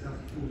 46 out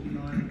of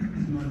 49,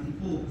 it's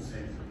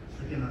 94%.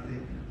 Again, I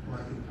think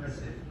quite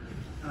impressive.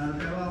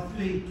 There are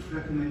 3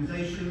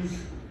 recommendations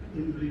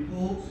in the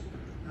report.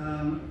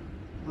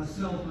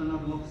 Myself and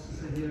another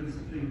officer here is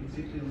doing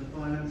particularly on the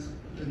finance.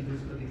 If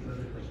anybody's got any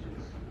further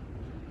questions.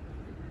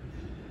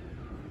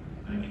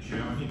 Thank you,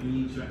 Chair. I think we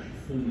need to actually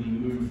formally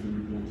move the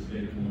report to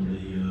get it on the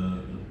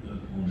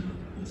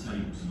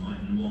table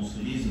tonight, and whilst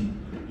it isn't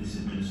this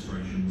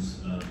administration's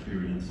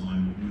period in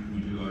time, we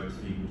do owe it to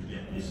people to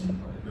get this on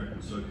the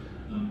record. So,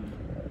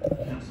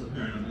 Councillor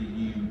Perrin, I believe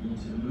you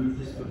wanted to move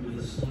this, but with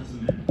a slight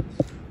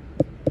amendment.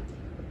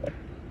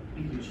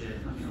 Thank you, Chair.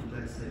 I think I'm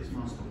glad to say it's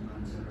my stop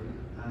momentarily.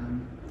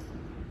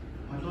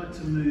 I'd like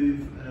to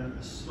move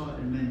a slight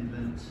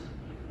amendment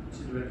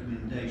to the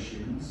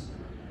recommendations.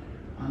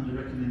 Under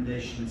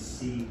recommendation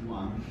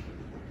C1,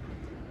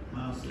 I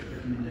ask that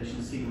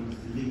recommendation C1 is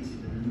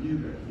deleted and a new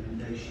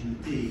recommendation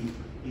D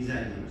is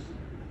added,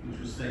 which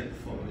will state the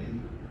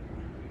following.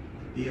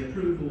 The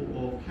approval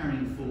of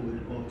carrying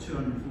forward of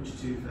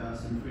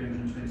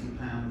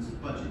 £242,320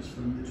 of budgets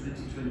from the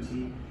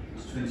 2020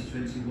 to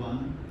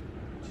 2021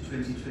 to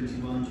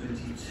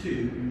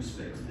 2021-22 in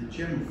respect to the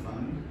general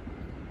fund,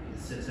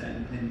 as set out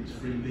in Appendix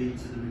 3B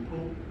to the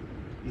report,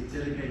 is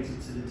delegated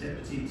to the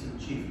Deputy to the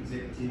Chief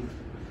Executive,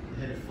 the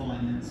Head of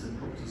Finance and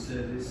Property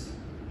Service,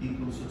 in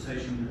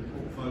consultation with the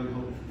portfolio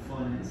holder for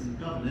finance and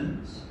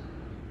governance,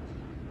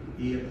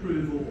 the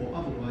approval or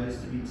otherwise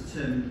to be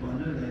determined by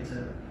no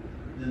later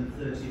than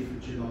 30th of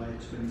July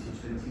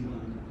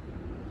 2021.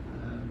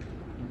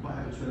 I'm quite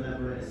happy to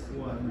elaborate as to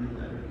why I've made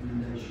that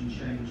recommendation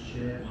change,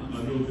 Chair. I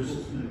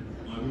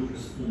will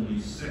just formally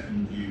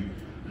second you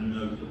and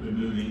note that we're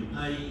moving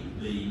A,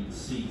 B,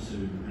 C2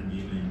 and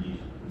the amended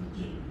D.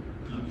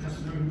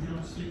 Councillor Perrin, would you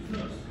like to speak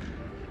first?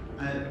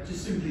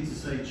 Just simply to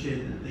say, Chair,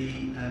 that the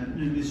new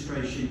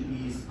administration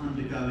is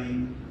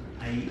undergoing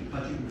a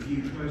budget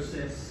review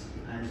process,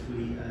 as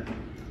we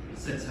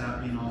set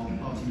out in our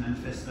party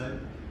manifesto.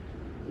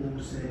 All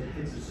said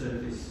heads of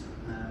service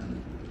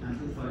and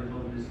portfolio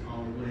holders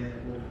are aware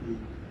of the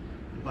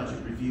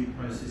budget review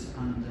process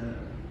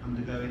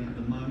undergoing at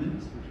the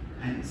moment,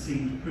 and it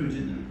seemed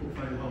prudent that the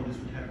portfolio holders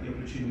would have the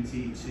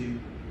opportunity to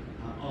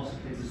ask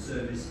heads of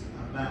service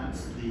about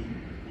the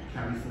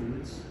carry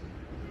forwards.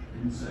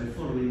 And so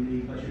following the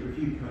budget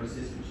review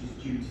process, which is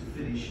due to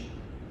finish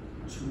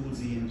towards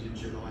the end of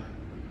July,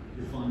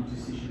 the final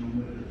decision on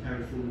whether the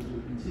carry forward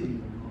will continue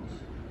or not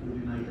will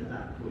be made at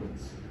that point,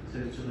 so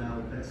to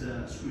allow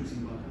better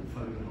scrutiny by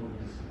portfolio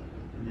holders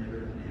in their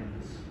urban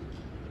areas.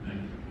 Thank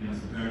you,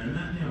 Councillor Perrin. And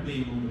that now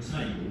being on the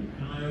table,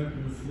 can I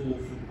open the floor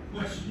for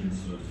questions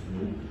first of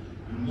all?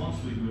 And once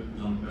we've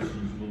done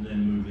questions, we'll then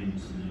move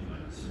into the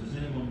debate. So does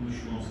anyone wish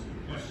to ask a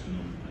question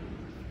on the panel?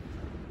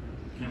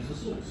 Councillor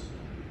Sauce.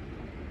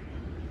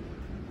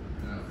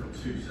 I've got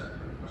two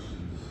separate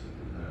questions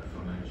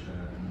from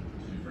Chair on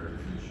two very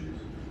different issues.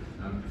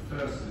 The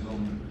first is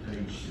on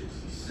page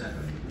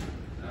 67,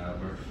 where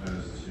it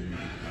refers to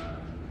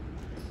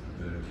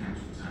the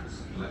council tax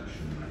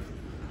collection rate.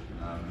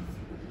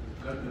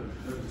 At the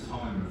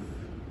time of,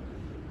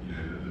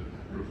 that the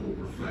report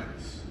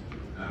reflects,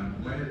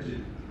 where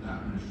did that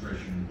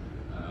administration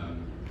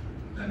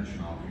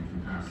benchmark in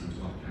comparison to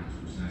other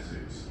councils in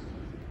Essex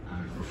and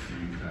across the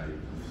UK in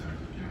terms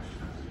of council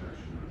tax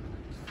collection rate?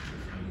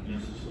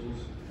 Councillor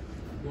Sauce.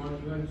 Why are you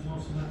able to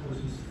answer that? Was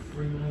Mr.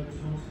 Freeman able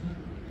to answer that?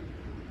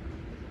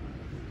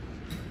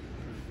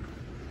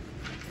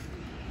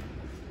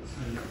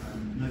 So,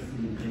 no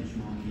formal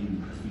benchmarking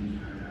has been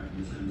carried out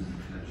in terms of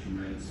collection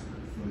rates,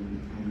 but from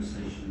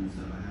conversations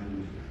that I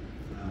held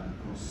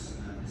across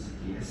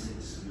particularly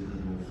Essex with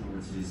other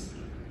authorities, I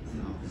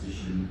think our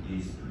position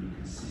is pretty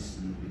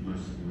consistent with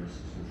most of the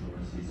Essex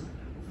authorities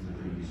from the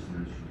previous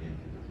financial year.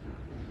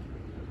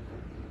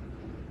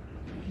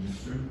 Thank you,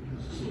 Mr.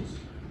 Sauce.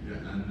 Yeah,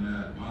 and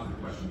my other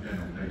question again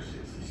on page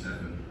 67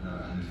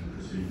 and in the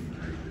preceding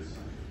pages,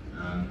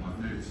 I've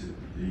noted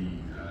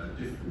the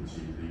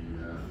difficulty the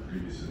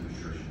previous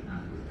administration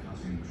had with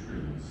cutting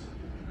trees,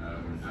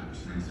 or in fact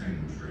just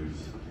maintaining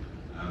trees,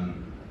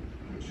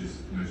 which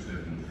is most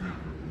evident throughout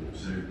the report.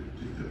 So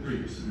did the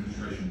previous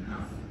administration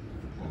have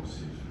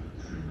policies for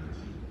tree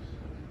maintenance?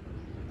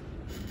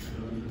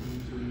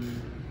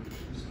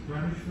 Mr.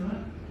 Branish for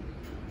that?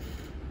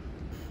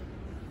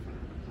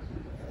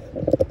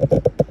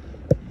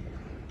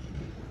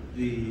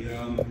 The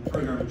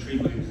programme of tree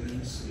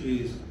maintenance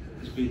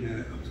has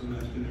been up till now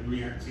been a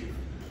reactive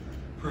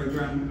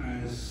programme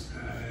as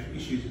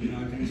issues have been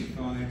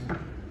identified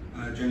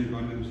generally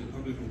by members of the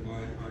public or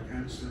by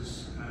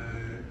councillors.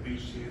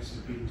 HTS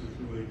has been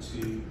deployed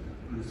to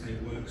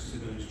undertake works to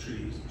those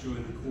trees.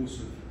 During the course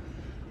of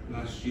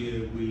last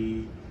year,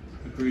 we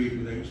agreed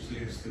with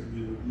HTS that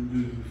we would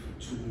move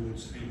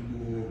towards a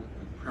more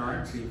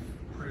proactive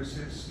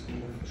process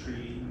of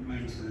tree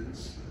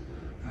maintenance.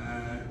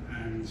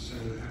 And so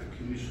have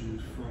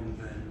commissioned from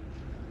them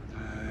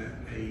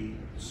a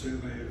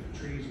survey of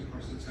trees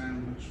across the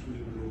town, which we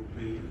will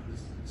be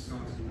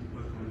starting to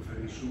work on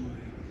fairly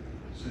shortly,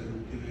 so that we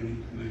can then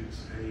implement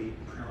a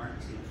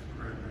proactive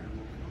programme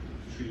of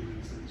tree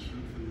maintenance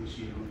from this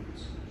year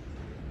onwards.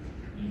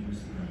 Thank you,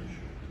 Mr. Branish.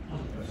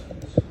 Other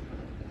questions?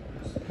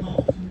 Mr.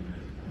 Carlton.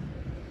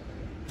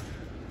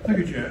 Thank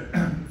you, Chair.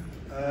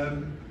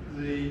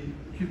 The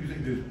Chief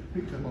Executive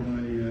picked up on one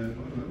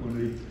of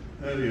the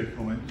earlier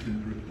comments in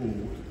the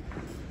report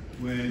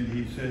when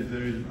he said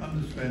there is an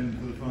underspend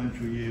for the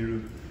financial year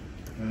of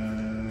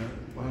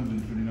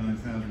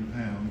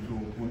 £129,000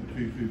 or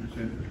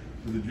 0.22%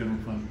 of the general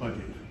fund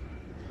budget.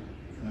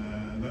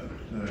 That,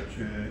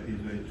 Chair, is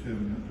a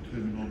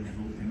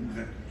terminological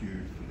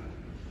inexactitude.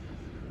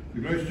 The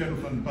gross general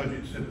fund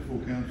budget set before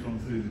Council on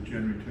 3rd of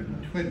January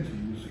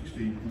 2020 was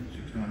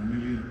 £16.69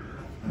 million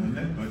and the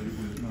net budget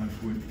was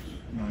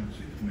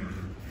 £9.96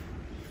 million.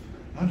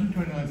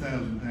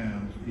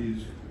 £129,000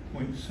 is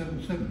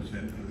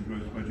 0.77% of the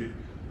gross budget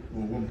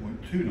or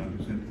 1.29% of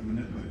the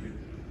net budget.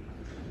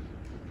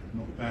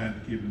 Not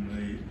bad given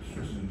the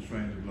stresses and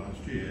strains of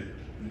last year,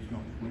 but it's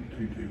not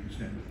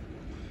 0.22%.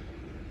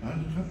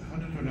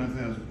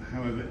 129,000,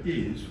 however,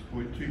 is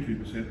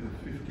 0.22% of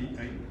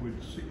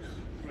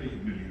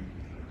 58.63 million.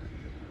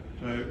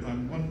 So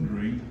I'm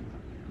wondering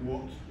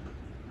what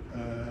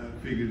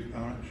figures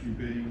are actually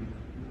being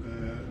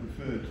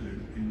referred to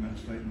in that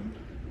statement.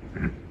 I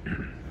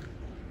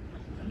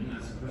think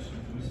that's a question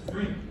for Mr.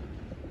 Freeman.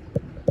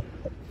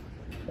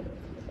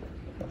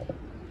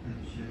 Thank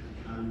you, Chair.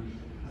 I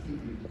think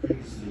we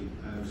previously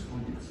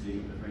responded to a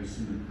very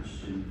similar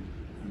question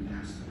from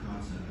Councillor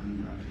Carter, and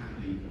I'm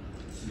happy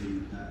to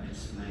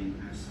explain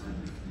outside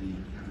of the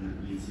Cabinet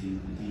meeting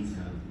the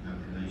detail of the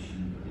calculation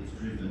that is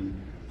driven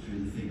through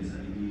the figures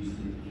that are used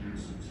in the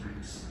Council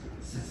tax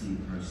setting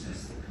process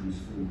that comes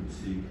forward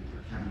to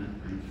Cabinet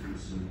and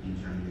Council in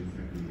January and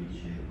February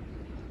each year.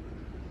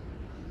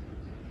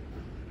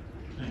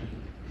 Thank you.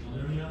 Are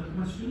there any other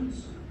questions?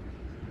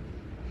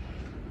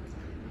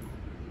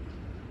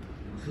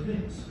 Councillor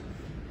Vince.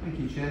 Thank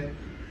you, Chair.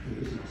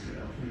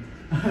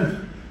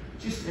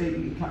 Just a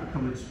couple of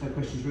comments,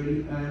 questions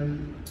really.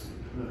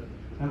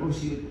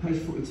 Obviously,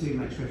 page 42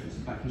 makes reference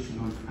to back issue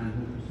on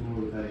Hawkins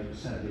Memorial Day.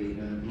 Sadly,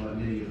 like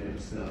many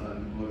events that I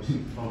was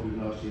involved with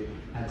last year,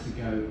 had to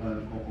go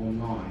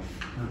online.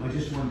 I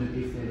just wondered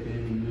if there had been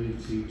any move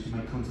to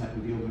make contact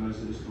with the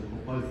organisers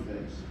of both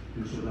events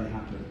to ensure they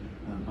happen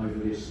over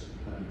this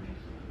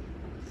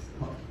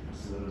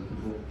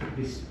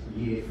this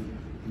year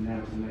from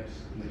now to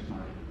next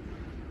month.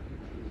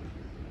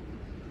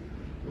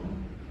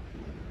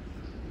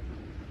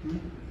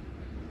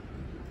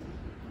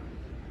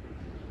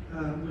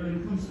 We're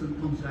in constant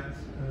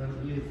contact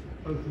with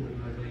both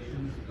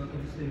organisations, but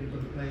obviously we've got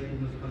to play it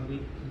almost by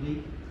week to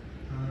week.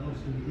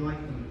 Obviously we'd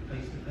like them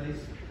face to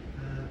face,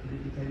 but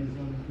it depends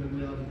on where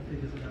we are with the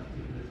figures at that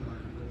particular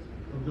time. But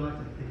I would like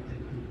to think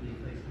they would be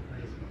face to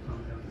face, but I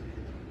can't guarantee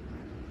it.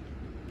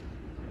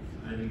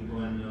 I think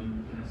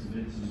Brian,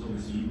 Councillor Vince is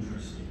obviously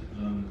interested.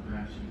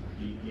 Perhaps you could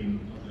keep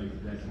him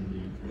updated better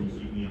than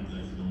keep me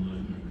updated on those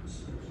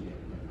movements.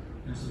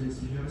 Councillor Vince,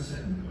 did you have a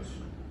second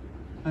question?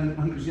 I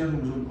think it was the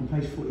other one was on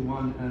page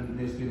 41.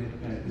 There's been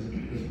there's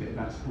a bit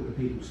about support of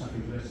people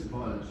suffering domestic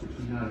violence, which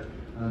we know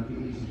it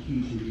is a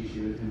huge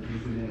issue, and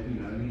there's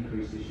been an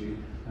increased issue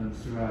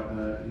throughout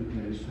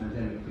this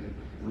pandemic. And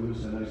we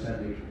also know,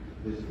 sadly,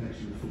 there's a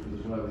connection with football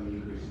as well, with the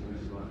increase in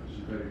domestic violence,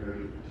 which is very,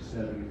 very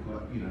disturbing and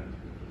quite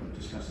quite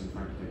disgusting,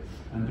 frankly.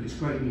 But it's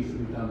great news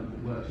that we've done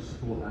work to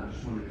support that. I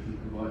just wondering if you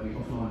can provide me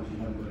offline, if you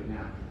haven't got it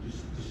now,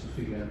 just a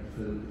figure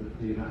for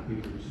the amount of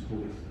people who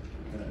supported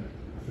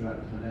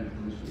throughout the pandemic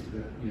on this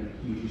particular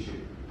huge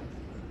issue.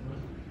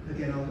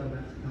 Again, I'll go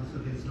back to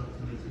Councillor Vince after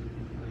the meeting with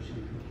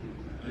information.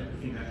 I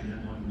think actually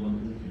that might be one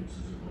of the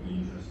audiences are probably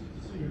interested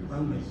to see the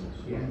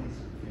results. Yeah.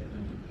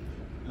 Thank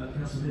you.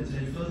 Councillor Vince,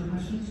 any further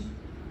questions?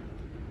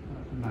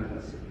 No,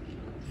 that's it.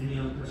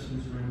 Any other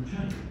questions around the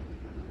chain?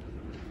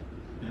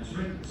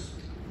 Councillor Evans.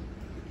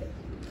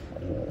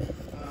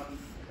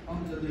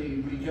 Under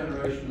the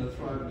regeneration of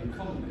thriving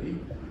economy,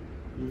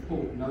 the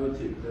report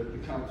noted that the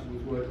council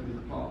was working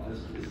with partners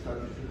to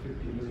establish a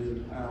 £50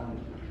 million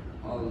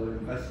Harlow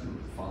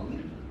investment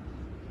fund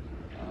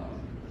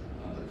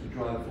to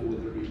drive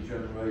forward the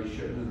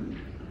regeneration, and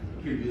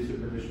the previous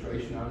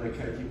administration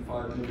allocated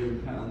 £5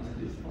 million to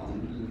this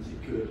fund and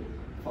secured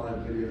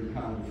 £5 million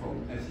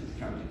from Essex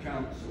County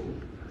Council.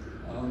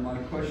 My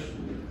question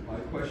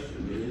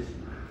is,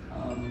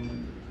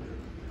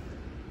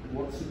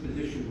 what's the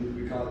position with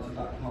regard to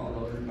that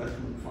Harlow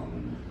investment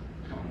fund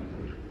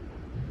currently?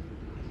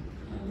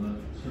 I'll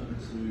turn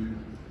to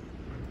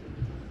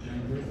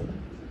Jane Griffin.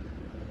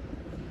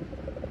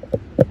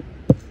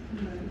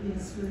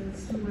 Yes, we're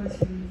still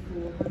waiting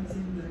for Homes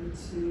England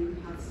to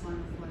have sign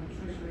off by the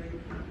Treasury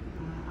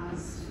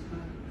as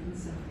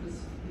consent for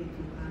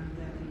people and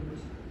their board.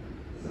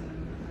 So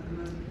at the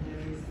moment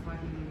there is 5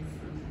 million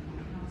from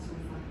the council,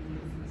 5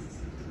 million from the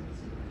Assistant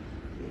Council.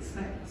 We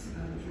expect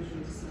the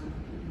Treasury to sign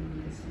off in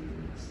the next few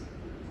weeks.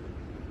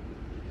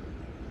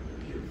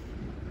 Thank you.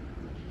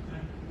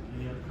 Okay.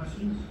 Any other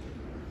questions?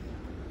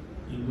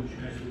 In which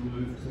case we'll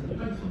move to the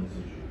debate on this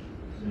issue.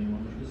 Does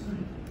anyone wish to say?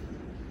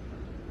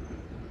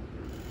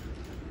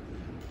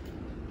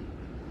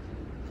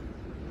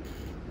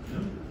 No?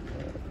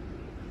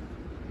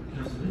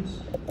 Councillor Vince?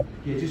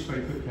 Yeah, just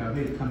very quickly, I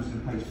hear it comes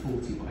in page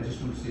 40, but I just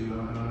want to,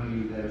 and I know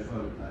you there as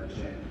well,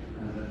 Chair,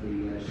 that the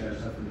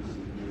Sheriff's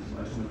Subcommittee is,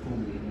 I just want to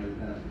formally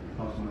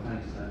pass my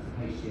thanks to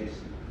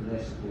HTS for their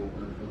support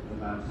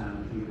of our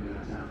town and people in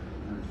our town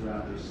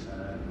throughout this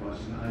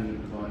crisis, not only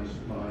providing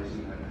supplies,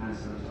 hand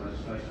sanitizer,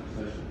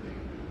 social thing,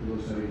 but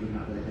also giving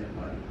up their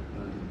template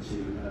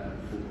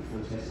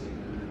for testing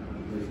and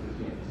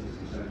testing.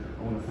 So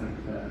I want to thank,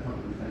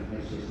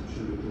 HTS, I'm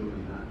sure you're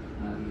joining that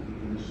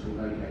in the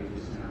support they gave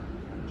us now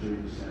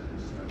during this time.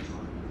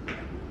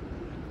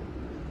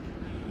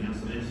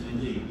 Councillor Vince,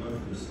 indeed,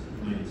 both of us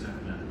made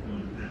exactly that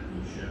point at the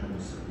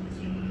shareholders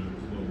subcommittee, and I know it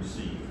was well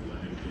received by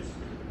HTS,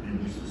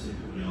 and we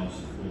specifically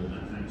asked for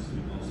that thanks to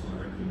be passed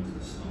directly into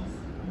the staff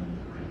on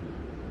the paper.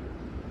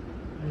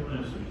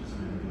 Anyone else wish to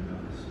say anything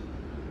about this?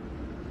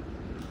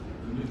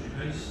 In which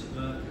case,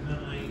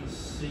 can I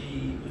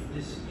see if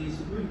this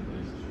is agreed,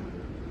 please?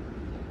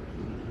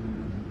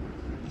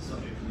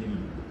 Subject to the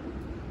amendment.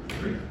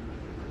 Agreed?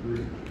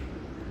 Agreed.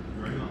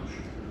 Very much.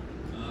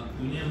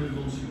 We now move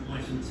on to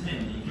item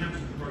 10, the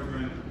Council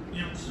Programme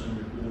Outturn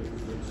Report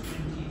for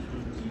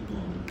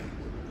 2021.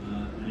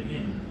 And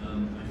again, I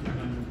think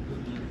I'm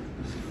looking at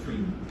Mr.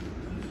 Freeman.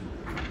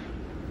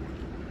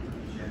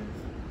 Chair,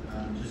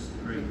 just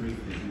very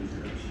briefly as an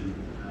introduction,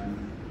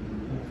 the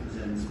report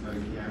presents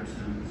both the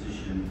outturn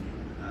position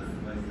for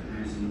both the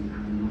housing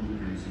and the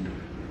non-housing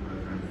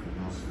programme for the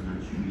last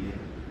financial year.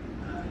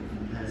 It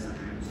compares that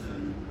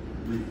outturn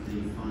with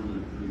the final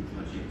approved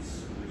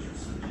budgets, which were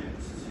subject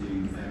to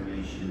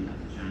variation at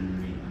the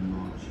January and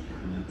March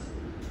Cabinet,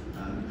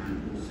 and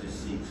also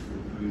seeks for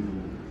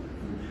approval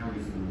from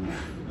carry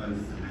forwards for both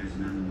the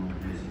housing and the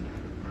non-housing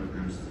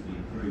programmes to be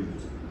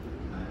approved.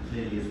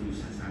 Clearly, as we've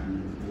set out in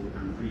the report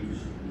and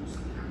previous reports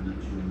of the Cabinet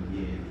during the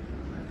year,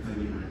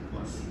 COVID had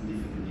quite a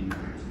significant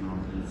impact on our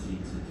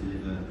ability to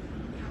deliver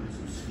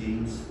capital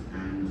schemes,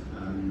 and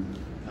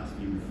that's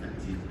been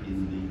reflected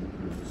in the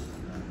report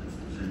that's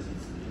presented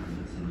to the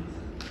Cabinet tonight.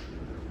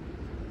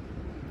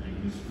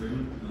 Thank you, Mr.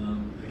 Freeman.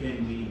 Again,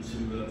 we need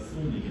to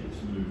formally get this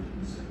moved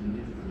and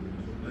seconded before we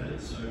can talk about it.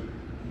 So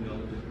we'll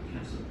look at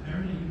Councillor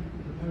Perrin. Are you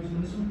proposing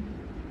this one?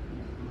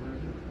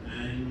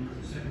 And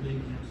seconding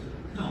Councillor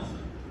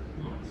Carter.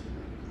 Right.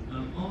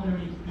 Are there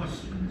any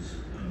questions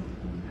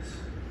on this?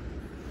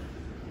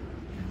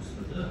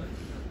 Councillor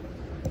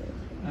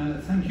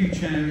Durr. Thank you,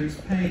 Chair. It's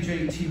page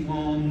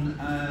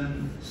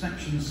 81,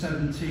 section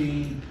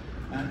 17,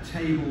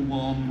 Table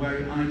 1, where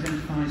it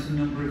identifies a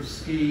number of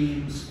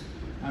schemes,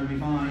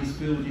 revised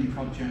building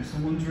projects.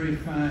 I wonder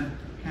if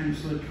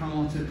Councillor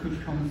Carter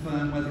could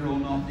confirm whether or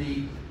not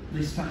the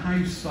Lister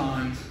House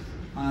site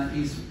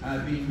is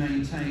being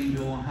maintained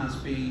or has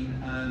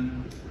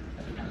been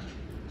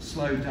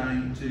slowed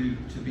down to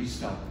be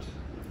stopped.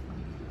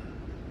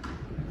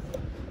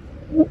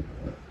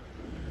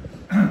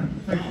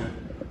 Thank you.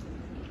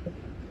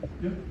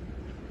 Yep.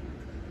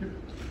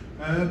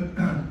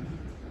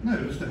 No,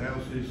 Lister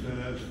House is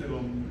still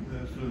in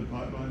the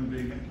pipeline,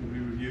 being actively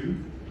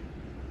reviewed.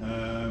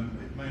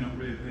 It may not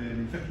reappear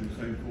in exactly the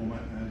same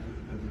format as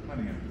the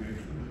planning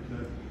application,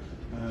 but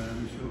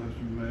we still have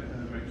some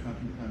very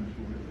exciting plans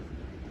for it.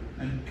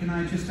 And can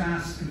I just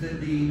ask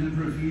that the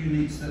number of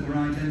units that were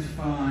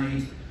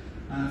identified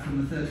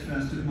from the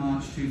 31st of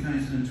March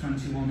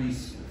 2021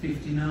 is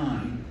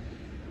 59.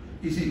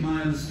 Is it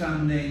my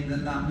understanding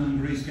that that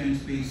number is going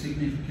to be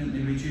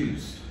significantly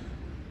reduced?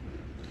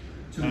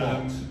 To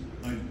what?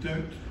 I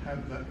don't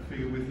have that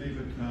figure with me,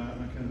 but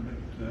I can let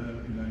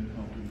you know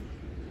afterwards.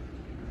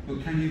 But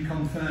can you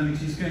confirm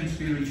it is going to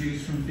be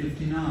reduced from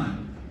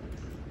 59?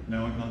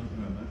 No, I can't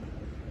confirm that.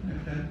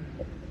 Okay.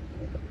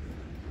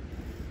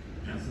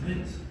 Councillor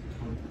Hicks.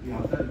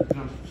 Yeah,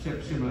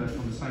 similar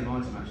on the same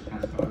item actually,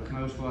 Councillor. Can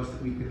I also ask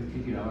that we can,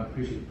 you know, I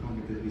appreciate you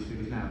can't give these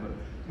figures now, but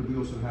could we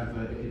also have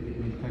an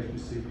indication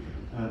as to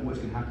what's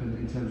going to happen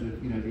in terms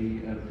of, you know,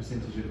 the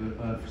percentage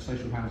of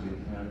social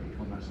housing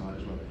on that side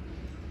as well?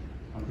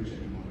 I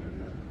appreciate you might go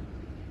over that.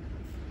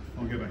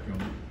 I'll get back to you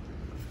on that.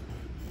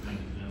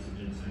 Thank you, Councillor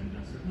Jones and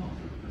Councillor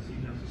Carter. I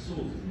see Councillor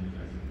Swords is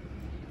indicating.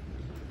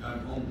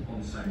 On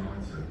the same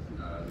item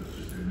that's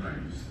just been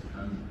raised,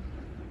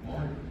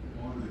 why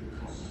were the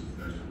costs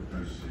of those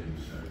proposed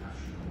schemes so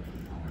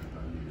astronomically high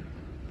per unit?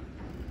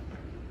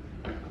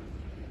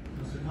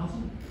 Councillor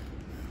Carter?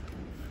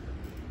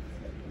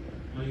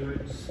 Are you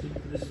able to speak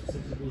to this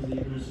specifically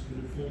as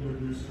the former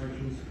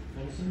administration's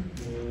policy,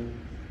 or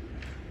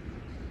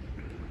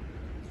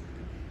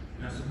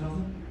Councillor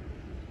Carter?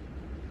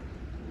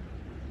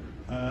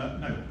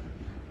 No.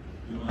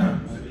 I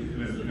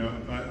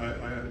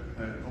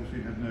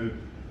obviously had no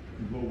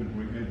involvement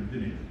or engagement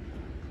in it.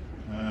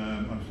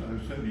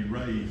 I've certainly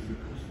raised the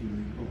cost of the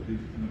properties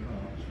in the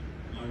past.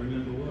 I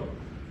remember well.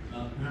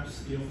 Perhaps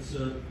the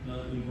officer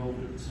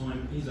involved at the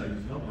time is able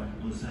to help. I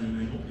understand he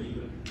may not be,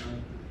 but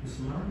Mr.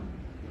 Murray?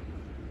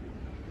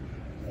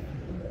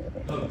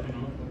 Oh, hang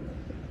on.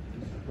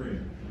 Mr.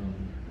 Brilliant.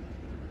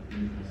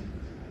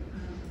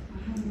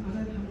 I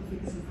don't have the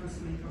figures in front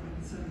of me, but I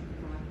can certainly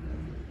provide them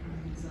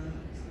and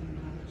explain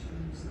how the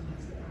change that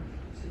has to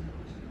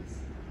items.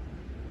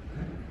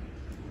 Okay.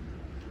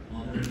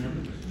 Are there any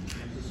other questions?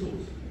 Councillor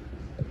Swords?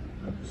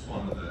 Just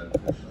one other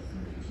question, I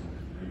think it's on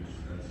page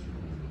 31 of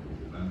the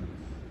report.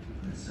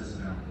 It says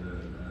about the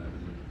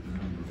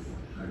number of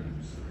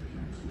homes that the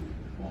council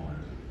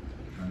acquired.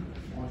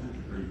 Why did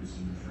the previous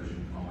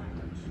administration buy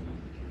them to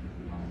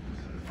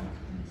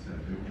instead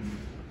of building?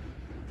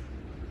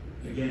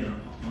 Again,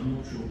 I'm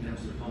not sure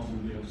Councillor Carter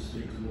will be able to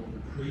speak to what the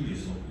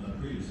previous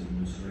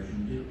administration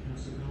did.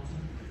 Councillor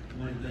Carter,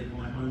 why did they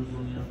buy homes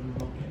on the open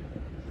market?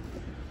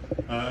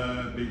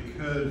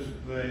 Because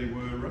they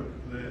were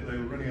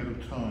running out of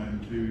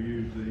time to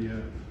use the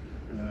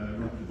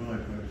right to buy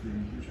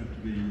postings, which have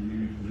to be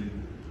used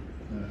within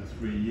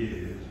 3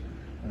 years.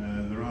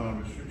 There are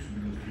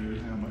restrictions as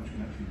to how much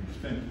can actually be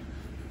spent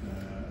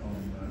on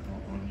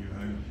new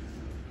homes.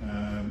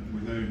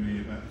 With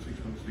only about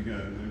 6 months to go,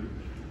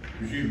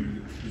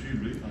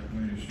 presumably, I can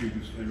only assume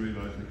that they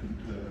realised they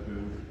couldn't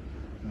build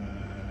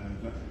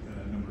that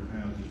number of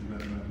houses with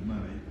that amount of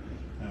money,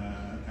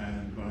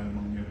 and buying them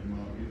on the open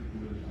market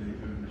was the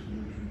only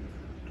solution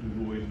to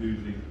avoid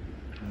losing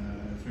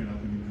 £3.5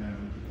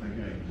 million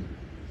again.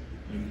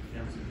 Thank you,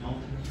 Councillor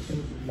Carter. Councillor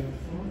Swords, will you have a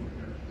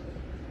follow-up?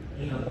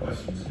 Any other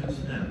questions?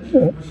 Councillor Dan, do you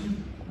have a question?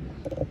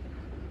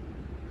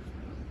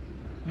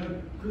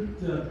 Could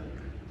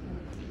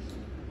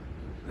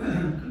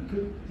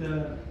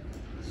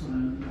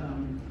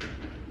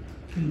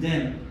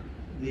condemn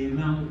the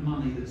amount of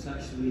money that's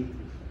actually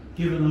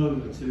given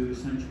over to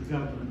central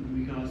government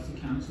in regards to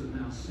council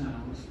house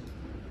sales.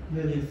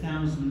 Nearly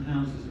 1,000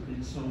 houses have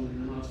been sold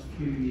in the last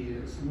few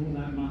years, and all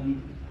that money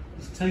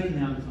is taken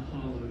out of the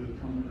Harlow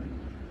economy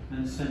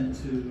and sent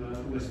to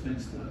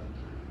Westminster.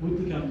 Would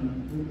the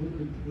government,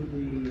 would the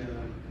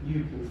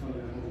new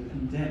portfolio holder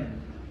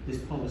condemn this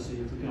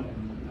policy of the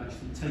government of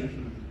actually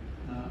taking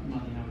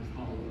money out of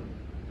Harlow?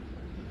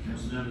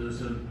 Councillor Dan,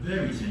 there's a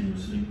very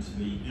tenuous link to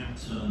the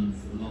outturned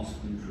for the last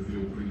quarter of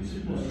your previous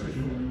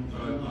administration. I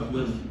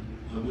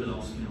will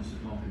ask Councillor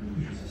Carter what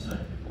he has to say.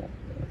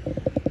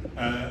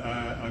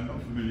 I'm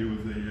not familiar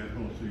with the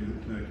policy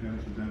that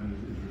Councillor Dan is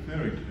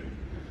referring to,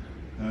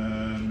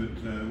 but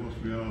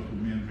whilst we are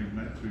meandering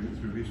back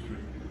through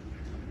history,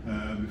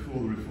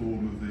 before the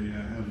reform of the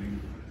housing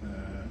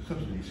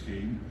subsidy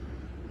scheme,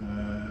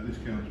 this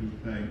council was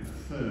paying a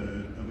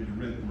third of its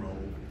rent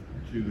roll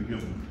to the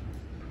government.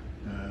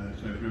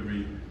 So for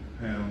every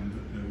pound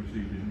that they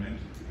received in rent,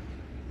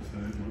 a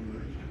third,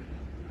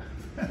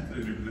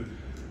 30%,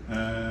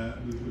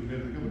 with the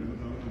federal government,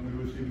 and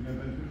we're receiving no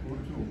benefit for it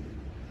at all.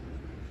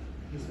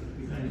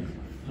 Thank you.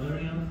 Are there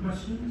any other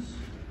questions?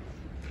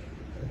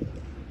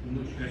 In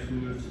which case we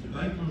move to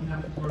debate on the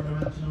capital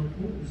programme outcome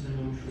report. Does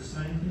anyone wish to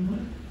say anything on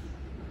it?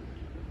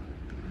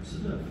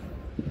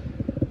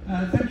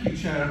 Thank you,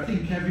 Chair. I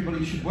think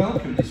everybody should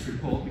welcome this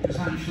report because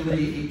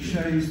actually it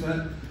shows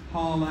that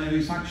Harlow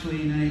is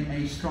actually in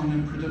a strong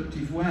and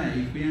productive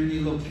way. If we only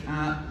look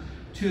at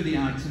two of the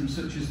items,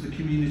 such as the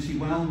community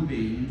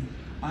wellbeing,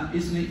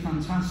 isn't it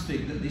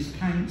fantastic that this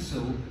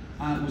council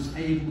was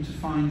able to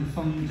find the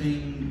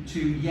funding to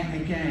yet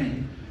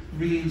again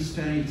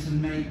reinstate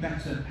and make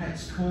better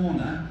Pets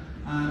Corner,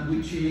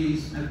 which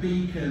is a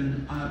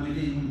beacon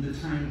within the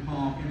town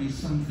park and is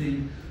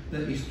something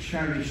that is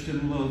cherished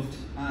and loved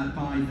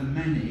by the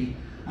many.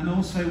 And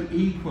also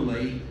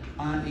equally,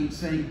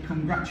 it's a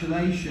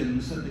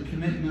congratulations at the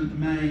commitment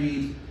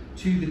made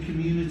to the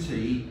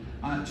community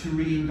to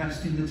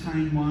reinvest in the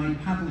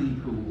town-wide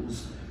paddling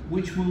pools,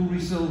 which will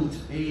result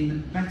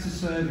in better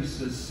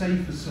services,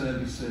 safer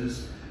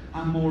services,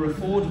 and more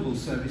affordable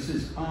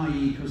services,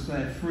 i.e. because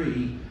they're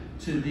free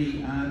to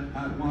the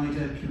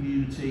wider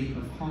community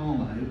of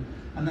Harlow.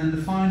 And then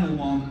the final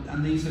one,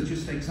 and these are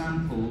just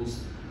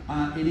examples,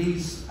 it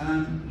is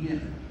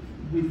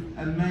with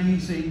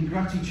amazing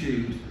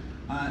gratitude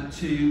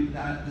to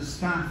the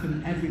staff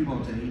and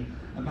everybody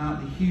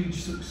about the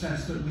huge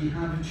success that we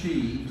have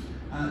achieved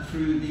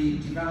through the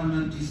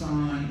development,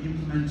 design,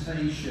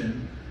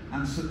 implementation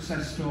and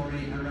success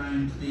story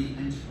around the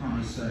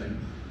enterprise zone.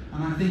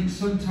 And I think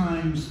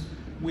sometimes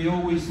we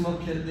always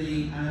look at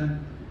the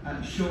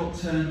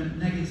short-term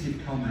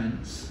negative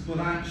comments, but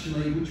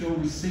actually which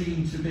always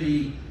seem to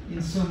be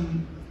in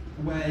some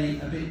way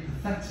a bit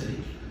pathetic,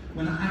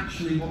 when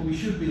actually what we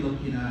should be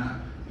looking at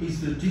is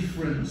the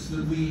difference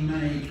that we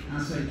make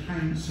as a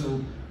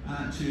council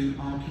to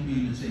our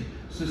community.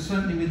 So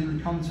certainly within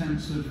the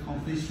contents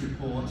of this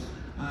report,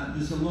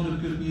 there's a lot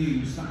of good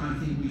news that I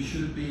think we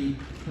should be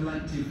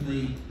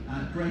collectively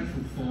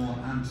grateful for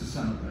and to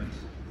celebrate.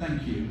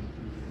 Thank you.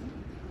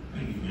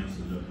 Thank you,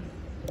 Councillor.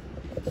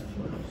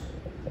 Anyone else?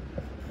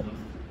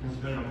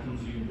 Councillor Bennett, I'll come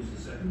to you in just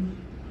a second.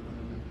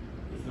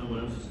 If no one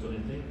else has got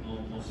anything,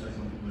 I'll say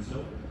something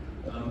myself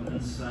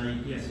and say,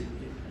 yes,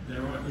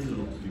 there is a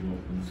lot to be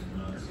welcomed,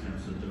 as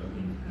Councillor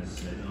Durkin has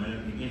said. And I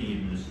don't think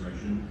any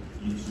administration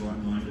in its right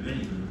mind of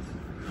any political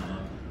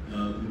colour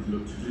would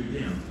look to do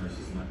down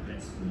places like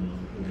Pets Corner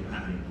or the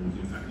paddling pools.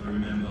 In fact, I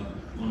remember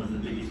one of the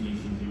biggest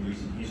meetings in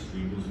recent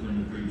history was when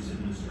the previous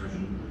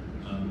administration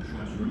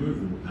tried to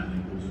remove all the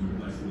paddling pools and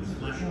replace them with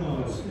splash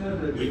guards,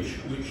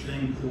 which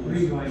then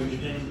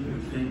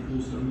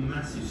caused a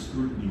massive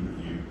scrutiny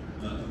review,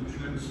 which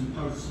members from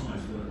both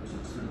sides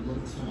spent a lot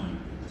of time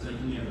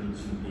taking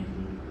evidence from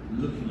people,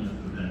 looking at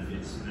the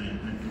benefits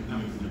and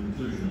coming to the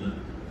conclusion that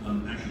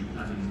actually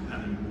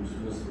paddling pools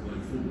was the way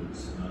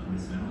forwards in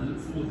this town. I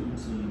look forward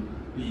to them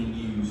being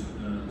used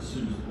as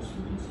soon as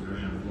possible once we're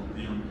out of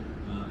lockdown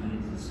and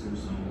into the school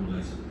summer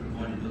holidays,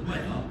 provided the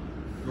weather,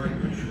 great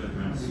British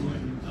weather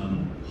outside,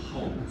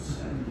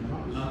 holds.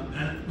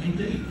 And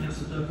indeed,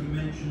 Councillor Durkee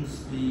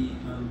mentions the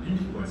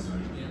enterprise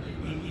zone.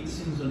 It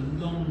seems a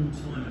long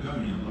time ago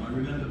now, but I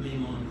remember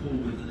being on a call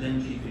with the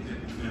then Chief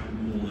Executive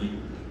Malcolm Morley,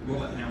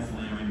 Robert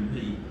Halfon, our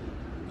MP,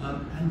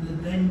 and the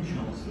then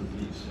Chancellor of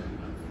the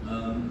Exchequer,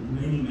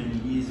 many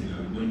years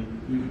ago, when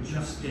we were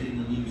just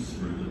getting the news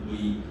through that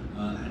we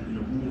had been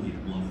awarded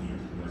one of the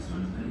enterprise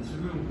zones, and it's a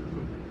real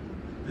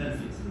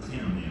benefit to the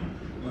town now,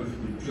 both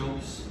with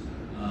jobs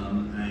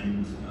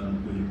and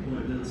with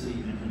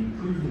employability and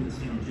improving the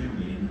town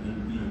generally, and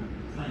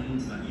playing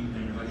into that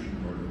UK innovation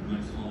corridor that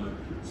makes Harlow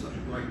such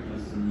a great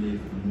place to live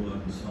and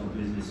work and start a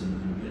business and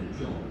get a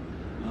job.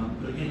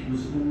 But again, it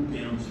was all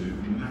down to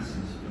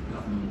masses of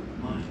government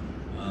money.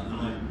 And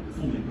I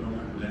formally put on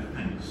record our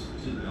thanks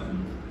to the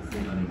government for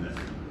that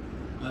investment.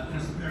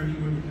 Councillor Perry, you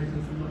were indicating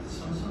if you'd like to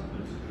sum us up,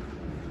 please.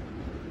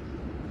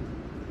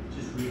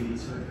 Just really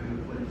to echo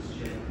your points,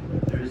 Chair,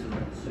 there is a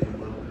lot to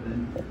welcome,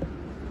 and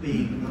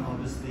being that I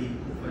was the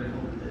portfolio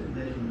holder that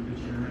led on the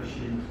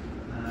regeneration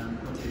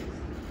project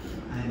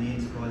and the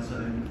enterprise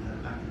zone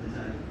back in the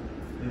day,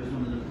 it was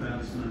one of the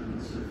proudest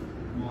moments of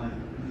my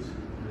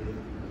political career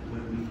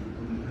when we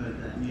heard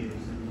that news,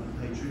 and I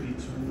pay tribute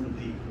to all the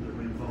people that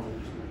were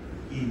involved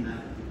in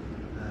that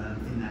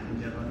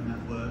endeavour and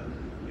that work.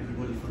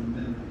 Everybody from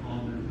the Member of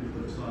Parliament who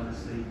worked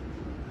tirelessly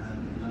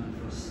in London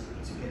for us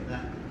to get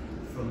that,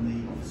 from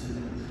the officers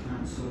of the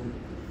council,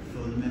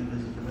 for the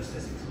members of the West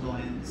Essex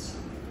Alliance,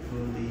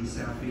 for the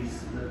South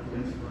East Local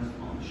Enterprise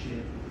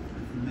Partnership,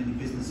 and from the many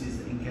businesses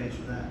that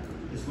engaged with that,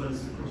 as well as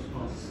the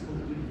cross-party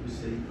support we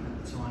received at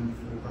the time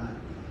for that.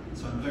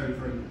 So I'm very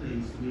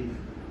pleased with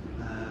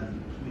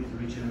the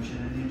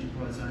regeneration and the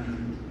enterprise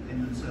zone in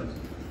themselves.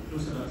 I'd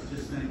also like to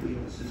just thank the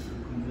officers for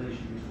the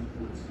compilation of these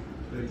reports.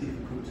 It's very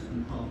difficult to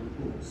compile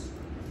reports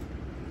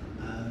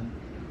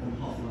on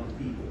behalf of other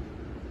people.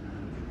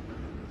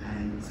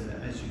 And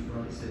as you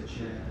rightly said,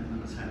 Chair, and I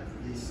must have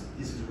this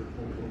is a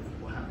report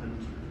of what happened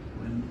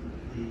when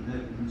the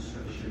Labour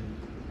administration,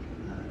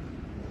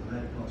 or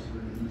their party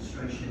were in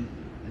administration,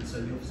 and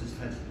so the officers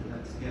had to put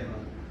that together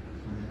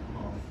on their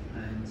behalf.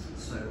 And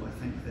so I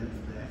thank them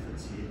for their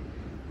efforts here,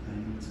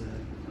 and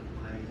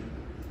I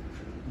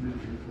move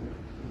the report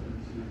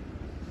according to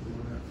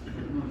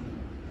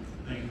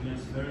Thank you,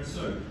 Councillor Perrin.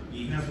 So,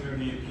 the Housing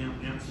Revenue Account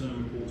Outturn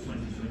Report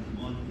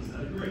 2021, is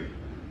that agreed?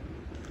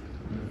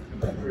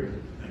 Agreed.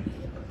 Thank you.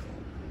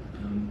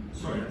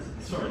 Sorry,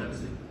 that's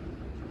the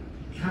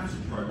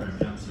Capital Programme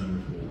Outturn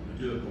Report. I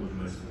do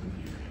apologise for the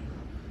confusion.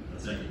 I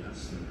take it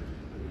that's the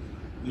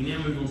We now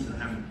move on to the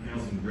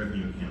Housing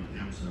Revenue Account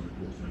Outturn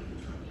Report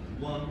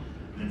 2021,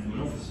 and from an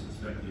officer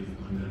perspective,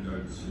 I'm going to go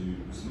to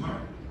Mr.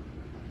 Murray.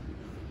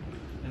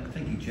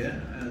 Thank you, Chair.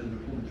 The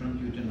report is run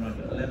to agenda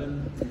item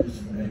 11 is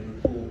a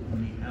report on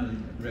the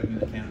Housing Revenue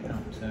Account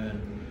outturn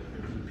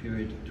for the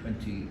period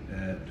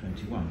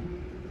 2021.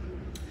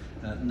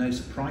 No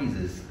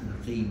surprises in the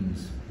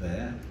themes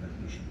there that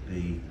we should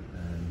be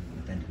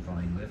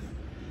identifying with,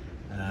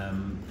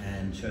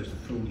 and shows the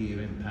full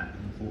year impact,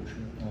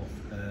 unfortunately, of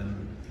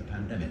the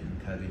pandemic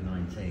and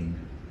COVID-19.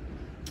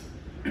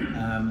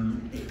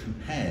 It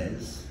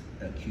compares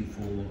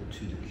Q4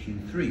 to the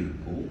Q3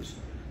 report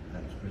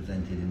that was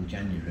presented in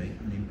January,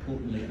 and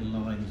importantly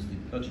aligns the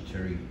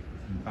budgetary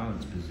and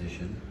balance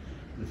position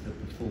with the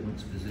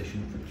performance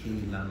position for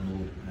key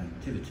landlord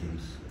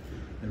activities.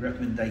 The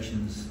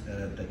recommendations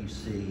that you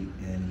see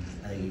in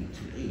A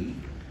to E,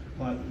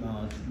 quite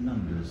large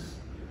numbers,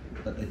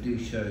 but they do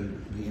show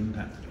the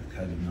impact of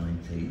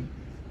COVID-19,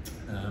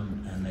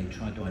 and they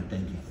try to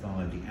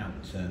identify the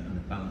outturn and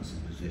the balance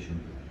of position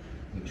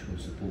which will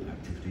support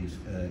activities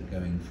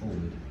going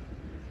forward.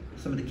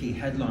 Some of the key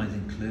headlines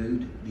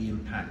include the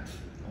impact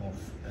of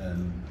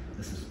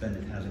the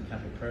suspended housing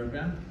capital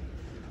programme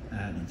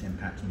and its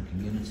impact on the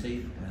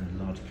community,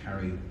 and a large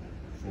carry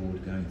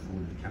forward going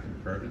forward with the capital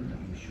programme that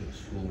we should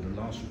explore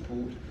the last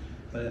report.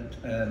 But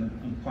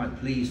I'm quite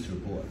pleased to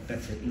report a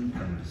better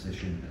income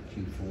position at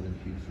Q4 than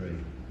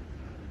Q3.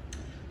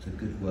 So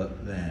good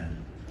work there.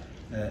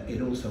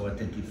 It also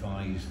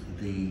identifies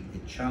the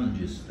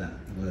challenges that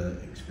were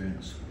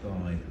experienced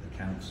by the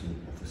council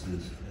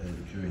officers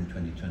during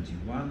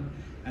 2021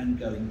 and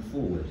going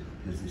forward,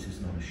 because this is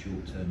not a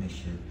short-term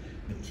issue,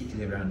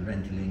 particularly around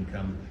rental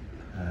income,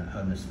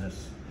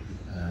 homelessness,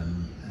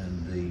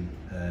 and the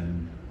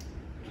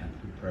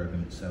capital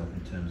programme itself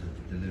in terms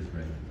of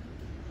delivery.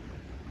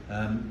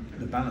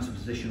 The balance of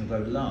position,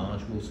 although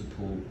large, will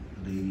support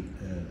the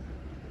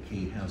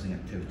key housing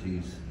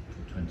activities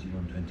for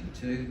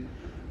 21-22.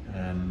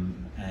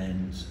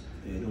 And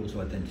it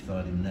also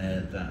identified in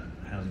there that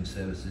housing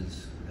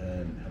services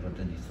have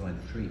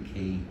identified 3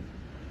 key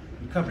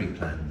recovery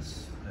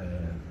plans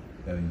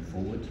going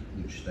forward,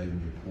 which they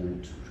will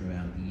report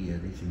throughout the year.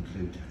 These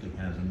include tackling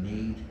housing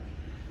need,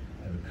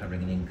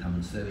 recovering an income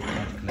and service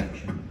charge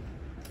collection,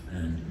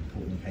 and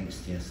importantly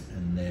HTS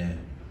and their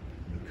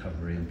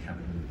recovery and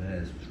capital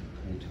repairs, which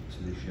reported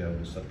to the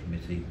shareholder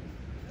subcommittee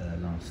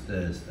last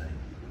Thursday.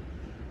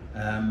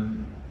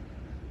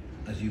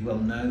 As you well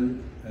know,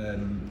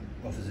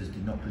 officers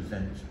did not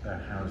present a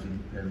housing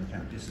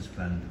account business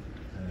plan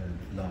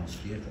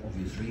last year for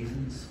obvious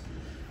reasons,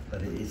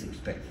 but it is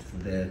expected for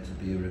there to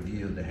be a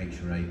review of the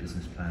HRA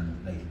business plan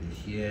later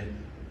this year,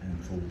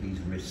 and for these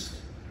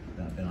risks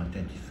that have been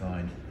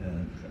identified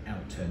for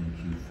outturn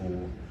in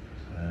Q4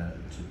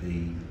 to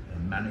be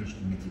managed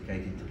and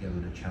mitigated together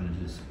with the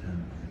challenges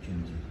and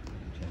opportunities.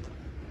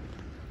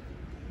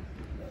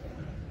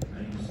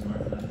 Thank you, Mr.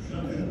 Murray, for that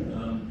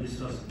introduction. This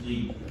does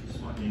need,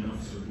 despite being an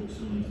officer report,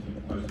 still needs to be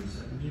proposed and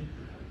seconded.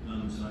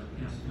 So,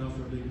 Councillor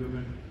Carter, I believe you're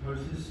going to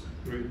propose this?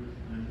 Great.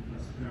 And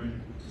Councillor Perrin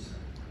to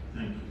second.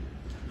 Thank you.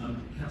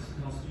 Councillor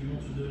Carter, do you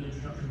want to do an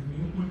introduction from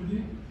your point of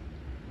view?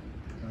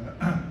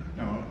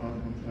 No, I'll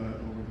at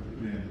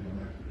the end of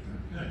that.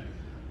 Okay.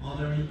 Are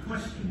there any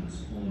questions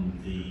on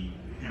the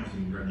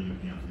Housing Revenue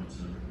Account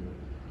Outturn report?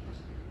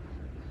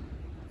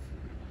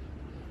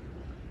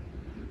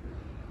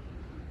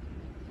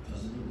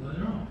 Doesn't look like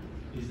there are.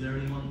 Is there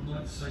anyone who'd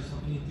like to say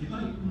something in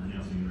debate on the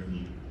Housing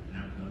Revenue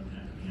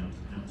Account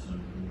Outturn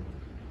report?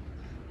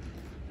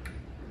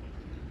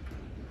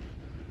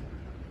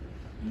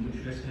 In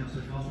which case,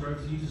 Councillor Carter,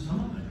 over to you to sum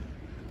up then.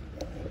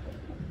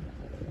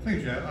 Thank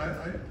you, Chair.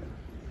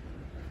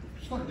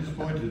 I'm slightly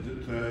disappointed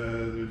that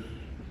there's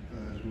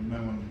no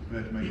one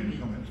prepared to make any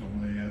comments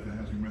on the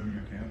Housing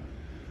Revenue Account,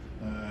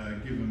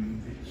 given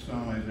its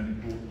size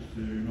and importance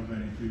to not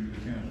only to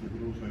the council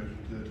but also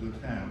to the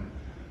town.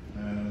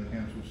 The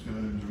council still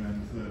owns around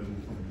a third of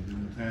all properties in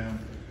the town.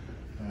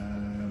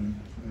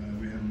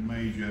 We have a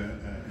major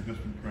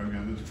investment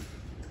programme.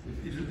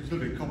 It's a little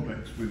bit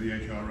complex with the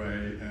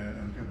HRA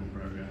and capital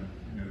programme.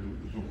 You know,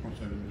 there's all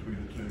crossover between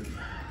the two.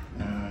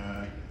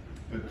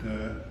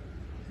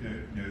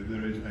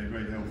 There is a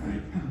very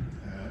healthy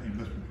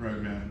investment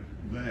programme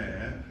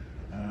there.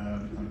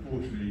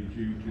 Unfortunately,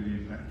 due to the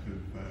impact of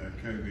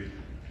COVID,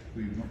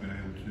 we've not been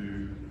able to,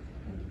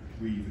 or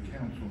we, the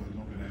council, have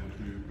not been able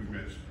to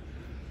progress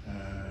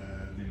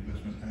the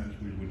investment as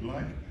we would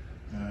like.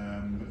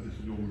 But this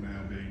is all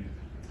now being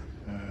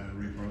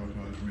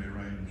reprioritised and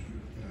rearranged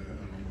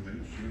along with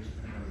HGS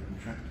and other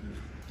contractors.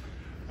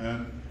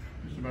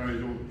 Mr. Murray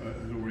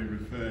has already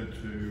referred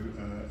to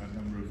a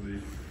number of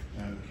the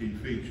key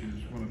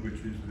features, one of which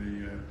is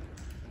the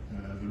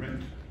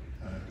rent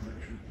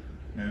collection.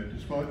 Now,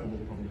 despite all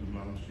the problems of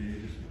last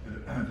year,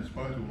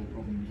 despite all the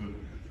problems of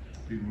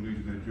people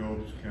losing their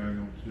jobs, carrying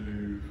on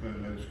to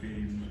furlough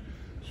schemes,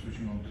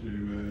 switching on to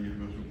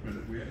universal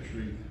credit, we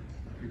actually,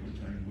 people are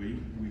saying we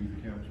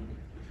the council,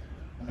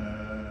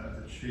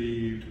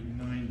 achieved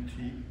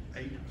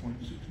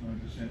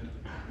 98.69%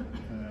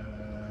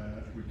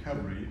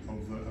 recovery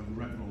of the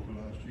rent roll for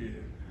last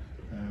year,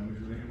 which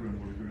I think everyone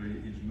will agree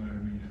is no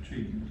mean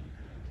achievement,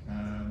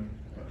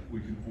 but we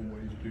can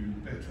always do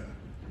better.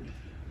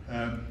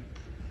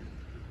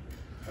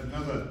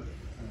 Another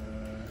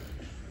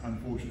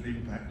unfortunate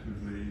impact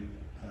of the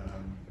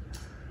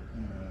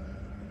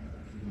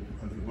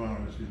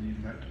virus is the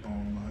impact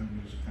on the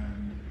homeless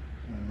and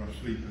rough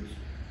sleepers.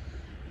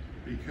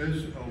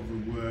 Because of the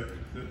work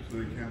that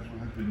the council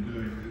has been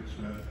doing with its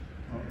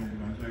partner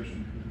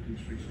organisation, the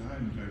Streets to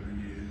Homes, over the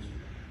years,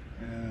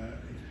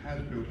 it has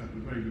built up a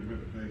very good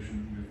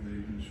reputation with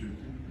the Ministry of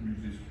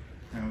Communities,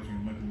 Housing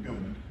and Local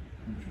Government,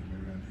 which is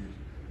way around here,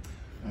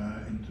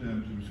 in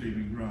terms of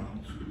receiving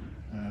grants,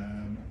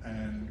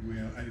 and we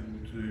are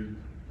able to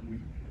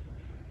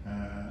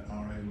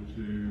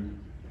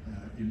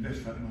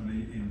invest that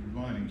money in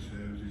providing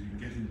services, in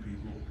getting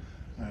people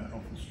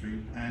off the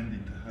street and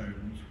into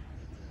homes.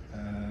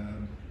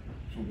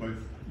 So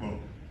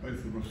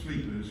both the rough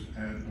sleepers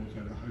and also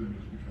the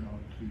homeless, which are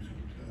two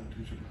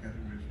separate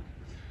categories.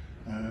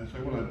 So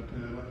what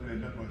I'd like to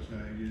end up by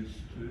saying is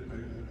a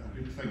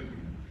big thank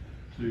you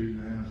to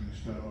the housing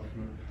staff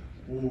for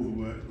all the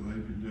work that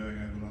they've been doing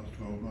over the last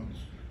 12 months,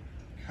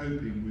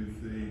 coping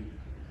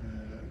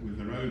with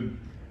their own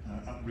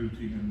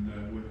uprooting and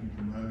working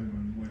from home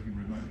and working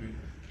remotely,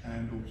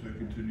 and also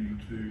continuing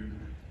to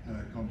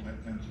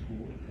contact and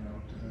support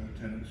our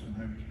tenants and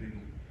homeless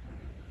people.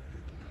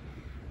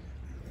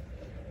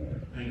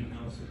 Thank you,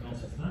 Councillor,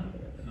 for that.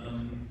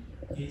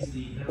 Can I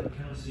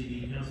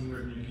see the Housing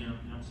Revenue Account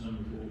Outturn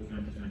Report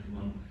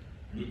 2021?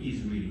 It is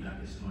really at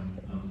this time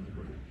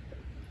approved.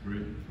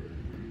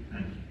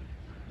 Thank you.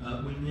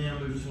 We now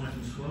move to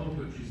item 12,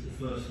 which is the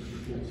first of the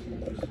reports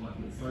brought to us by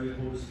portfolio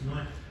holders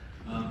tonight,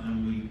 and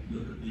we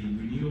look at the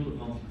renewal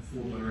of Article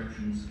 4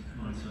 directions.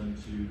 Can I turn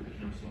to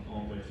Councillor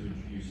Harlow to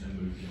introduce and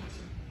move the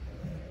item?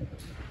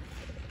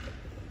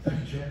 Thank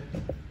you, Chair.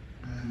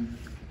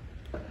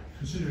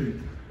 Considering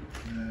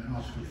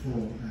Article 4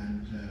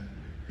 and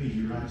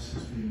PD rights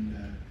has been a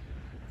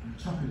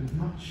topic of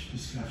much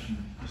discussion,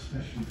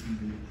 especially from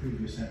the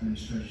previous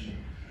administration,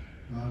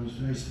 I was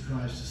very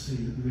surprised to see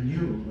that the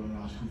renewal of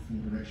Article 4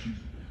 directions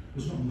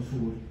was not on the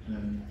forward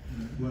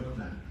work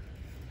plan.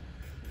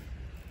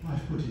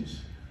 I've put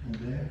it on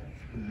there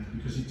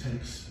because it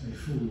takes a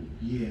full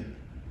year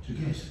to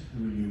get a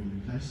renewal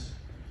in place.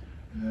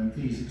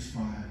 These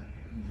expire,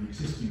 the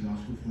existing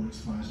Article 4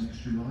 expires next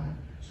July,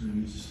 so we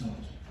need to start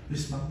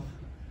this month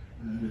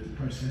with the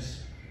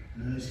process.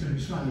 It's going to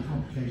be slightly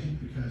complicated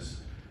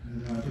because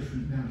there are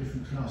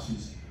different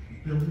classes of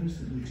buildings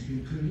that need to be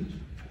included,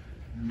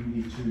 and we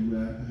need to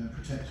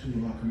protect all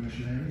of our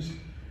commercial areas,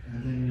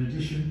 and then in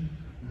addition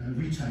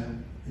retail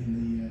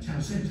in the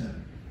town centre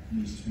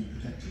needs to be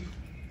protected.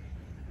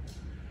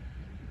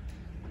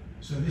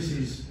 So this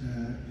is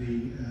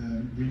the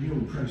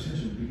renewal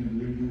process, or the beginning of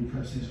the renewal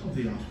process of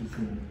the Article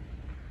 4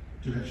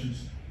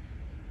 directions,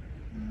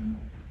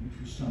 which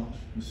will start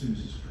as soon as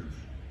it's approved.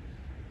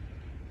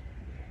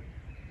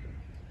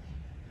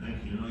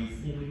 Thank you. And are you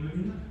formally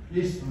moving that?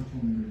 Yes, I'm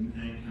formally moving.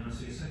 And can I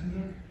see a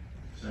seconder?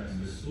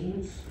 Seconder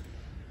Swords.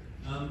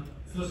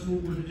 First of all,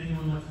 would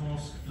anyone like to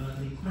ask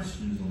any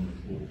questions on the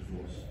report for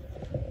us?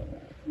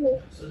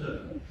 Sir.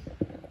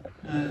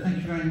 Thank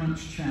you very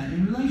much, Chair.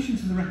 In relation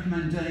to the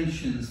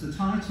recommendations, the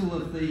title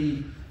of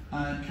the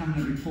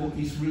Cabinet report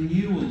is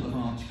Renewal of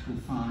Article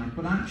 5,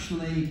 but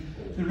actually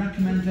the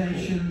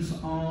recommendations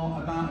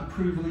are about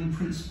approval in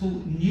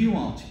principle new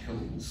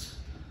articles,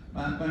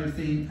 both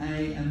in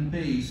A and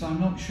B. So I'm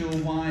not sure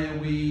why are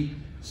we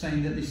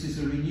saying that this is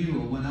a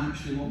renewal when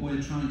actually what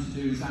we're trying to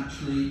do is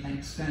actually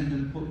extend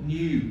and put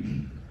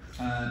new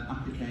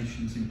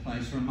applications in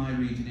place, or am I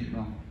reading it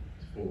wrong?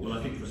 Well,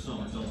 I think for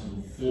some it's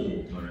Article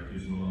 4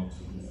 directives and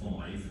Article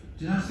 5.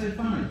 Did I say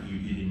 5? You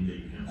did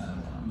indeed,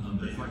 Councillor.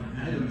 But if I can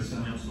hand over to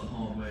Councillor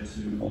Hardware to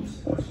answer the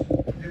question.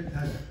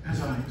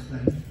 As I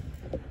explained,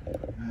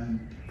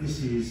 this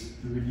is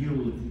the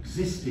renewal of the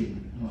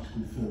existing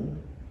Article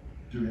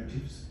 4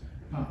 directives,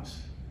 but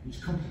it's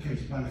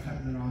complicated by the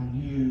fact that there are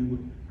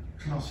new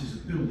classes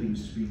of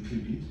buildings to be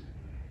included,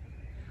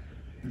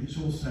 but it's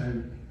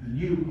also a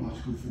new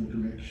Article 4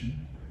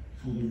 direction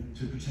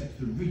to protect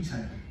the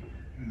retail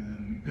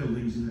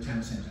buildings in the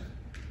town centre,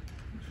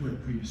 which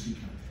weren't previously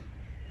covered.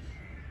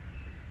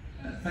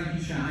 Thank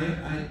you, Chair.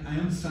 I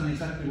understand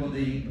exactly what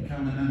the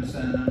Cabinet member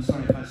said, and I'm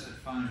sorry if I said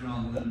 5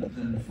 rather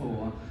than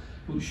 4,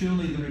 but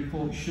surely the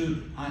report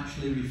should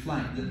actually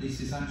reflect that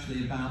this is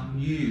actually about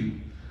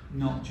new,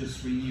 not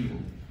just renewal.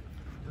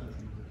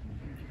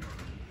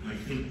 I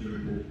think the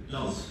report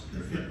does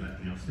reflect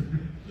that, Councillor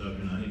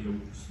Durkin. I think you're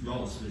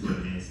rather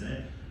splitting hairs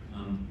there.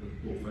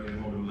 The portfolio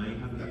holder may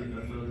have a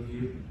further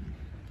view.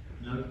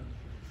 No?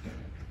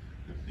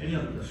 Any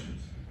other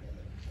questions?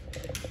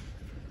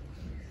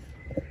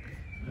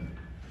 No?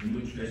 In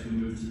which case we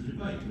move to the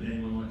debate. Would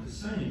anyone like to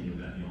say anything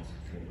about the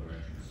Article 4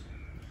 directions?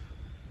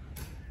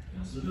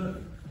 Councillor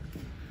Durkin.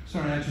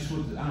 Sorry, I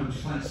would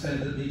just like to say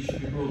that these should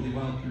be broadly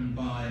welcomed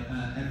by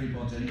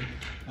everybody.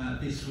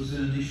 This was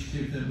an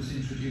initiative that was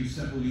introduced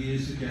several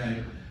years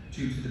ago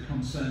due to the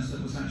concerns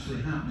that was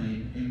actually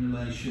happening in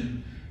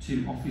relation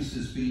to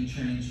offices being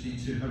changed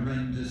into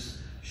horrendous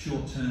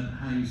short-term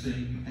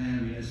housing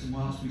areas. And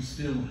whilst we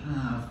still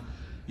have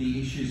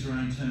the issues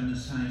around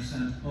Terminus House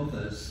and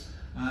others,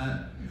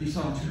 this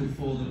Article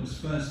 4 that was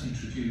first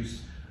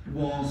introduced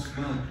was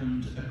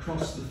welcomed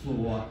across the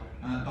floor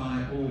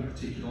by all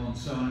particular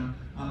ones. So I'm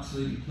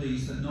absolutely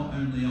pleased that not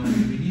only are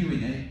we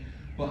renewing it,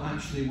 but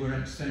actually we're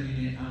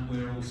extending it and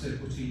we're also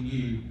putting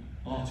new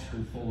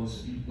Article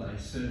 4s in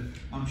place. So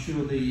I'm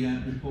sure the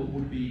report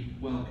would be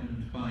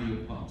welcomed by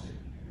your party.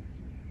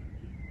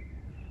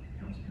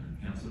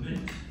 Councillor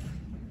Vince.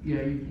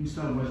 Yeah, you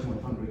started working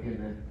on Hunger again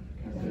there.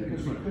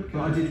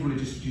 But I did want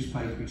to just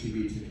pay a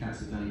tribute to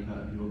Councillor Danny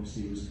Burton, who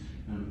obviously was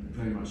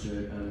very much a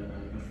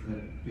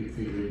big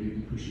figure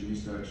in pushing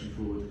this direction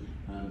forward,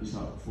 this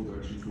Article 4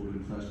 direction forward in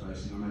the first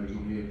place. And I know he's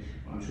not here,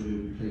 but I'm sure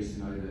he'll be pleased to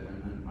know that,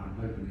 and I'm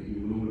hoping that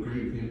you will all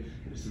agree with him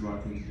that it's the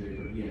right thing to do.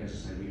 But yeah, as I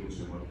say, we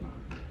also welcome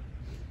that.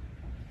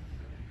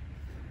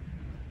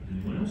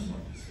 Anyone else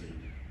like to speak?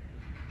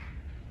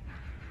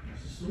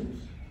 Councillor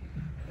Stalls?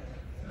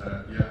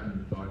 Yeah,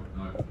 and I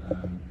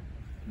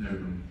know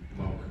and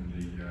welcome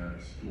the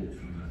support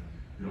from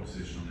the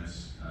opposition on this,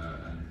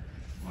 and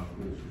I of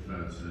course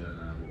refer to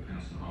what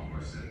Councillor Harlow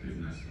said.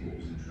 Given their support,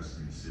 it was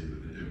interesting to see that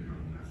they didn't put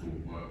on their full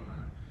work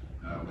plan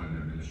when the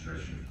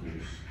administration, of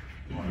course,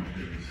 by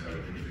doing so,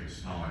 it would have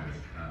expired.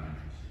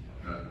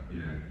 But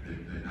you know,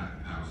 they had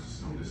the powers to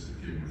stop this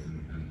to begin with,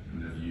 and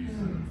never used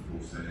them. And of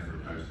course, they never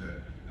opposed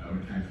it.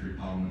 It came through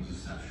Parliament as a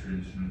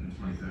statutory instrument in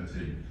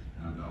 2013.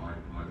 But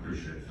I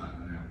appreciate the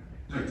fact that now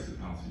takes the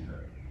party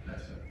that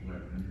better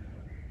work than.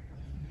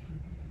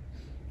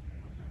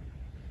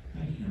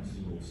 Thank you,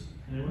 Councillor Laws.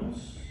 Anyone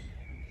else?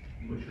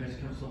 In which case,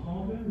 Councillor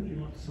Harlow, would you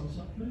like to sum us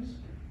up, please?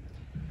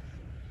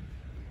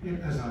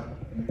 Yeah, as I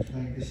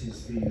explained, this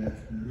is the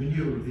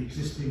renewal of the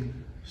existing,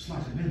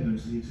 slight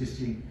amendments to the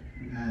existing,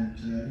 and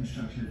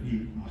introduction of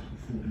new Article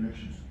 4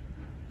 directions.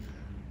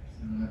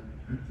 And I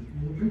hope that you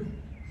will approve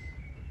them.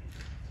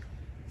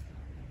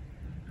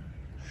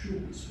 Short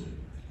and sweet.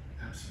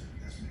 Absolutely,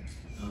 that's next.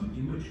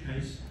 In which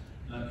case,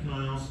 can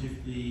I ask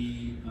if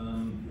the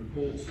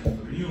reports on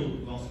the renewal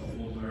of Article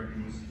 4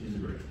 directions is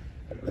agreed?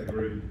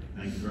 Agreed.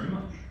 Thank you very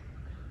much.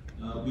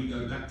 We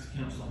go back to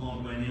Councillor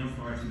Hardway now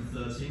for item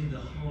 13, the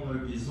Harlow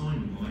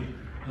Design Guide,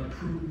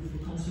 approval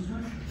for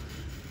consultation.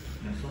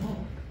 Councillor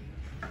Harlow.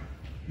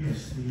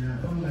 Yes, the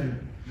Harlow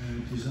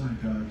Design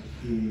Guide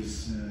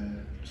is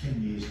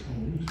 10 years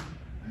old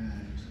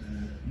and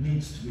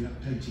needs to be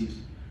updated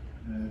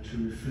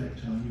to reflect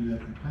our new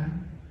local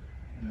plan.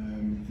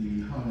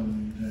 The Harlow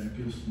and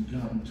Gilston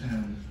Garden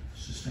Town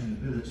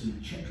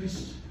Sustainability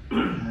Checklist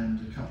and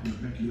a couple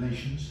of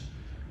regulations.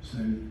 So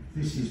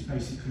this is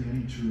basically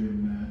an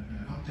interim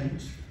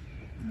update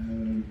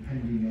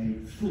pending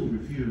a full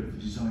review of the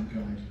design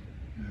guide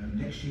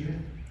next year.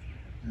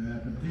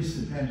 But this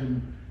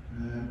addendum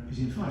is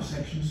in 5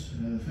 sections.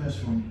 The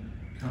first one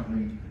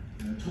covering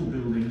tall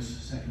buildings,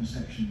 second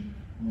section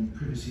on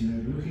privacy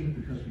and overlooking,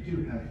 because we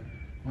do have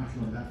quite a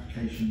lot of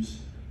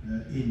applications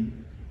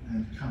in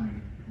and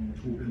coming on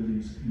tall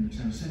buildings in the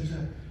town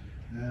centre.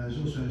 There's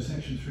also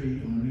section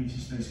 3 on amenity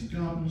space and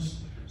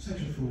gardens,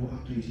 section 4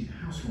 updated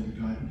householder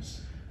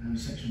guidance, and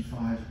section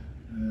 5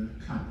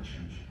 climate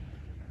change.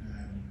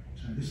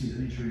 So this is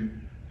an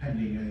interim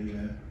pending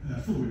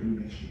a full review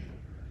next year.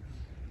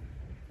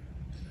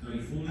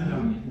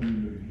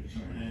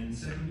 And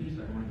secondly, is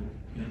that right?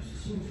 Councillor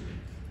Salisbury.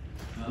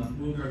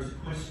 We'll go to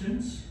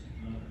questions.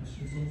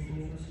 Questions on the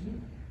floor first of all.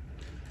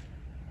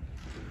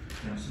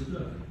 Councillor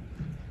Durkin.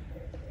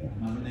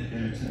 I'm going to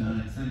go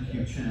tonight. Thank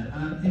you, Chair.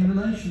 In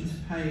relation to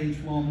page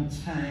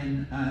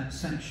 110,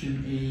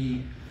 section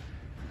E,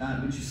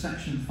 which is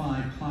section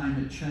 5,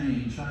 climate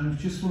change, I was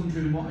just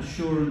wondering what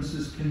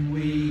assurances can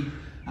we,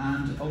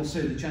 and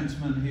also the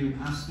gentleman who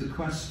asked the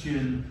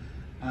question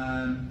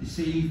this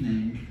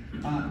evening,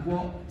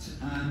 what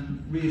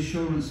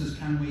reassurances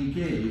can we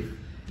give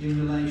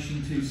in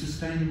relation to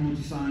sustainable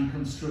design,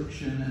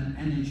 construction and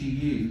energy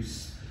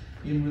use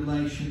in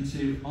relation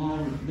to our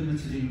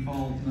limited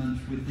involvement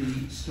with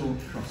the Stork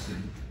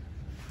crossing?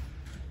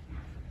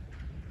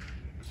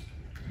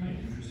 Okay,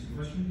 interesting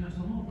question,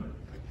 Councillor Harlow.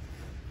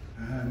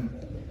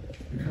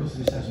 Because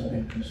this hasn't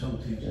been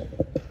consulted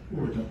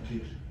or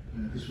adopted,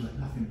 this will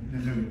have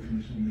no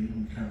influence on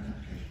the current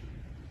application.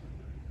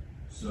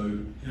 So,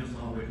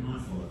 Councillor Harlow, can I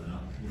follow that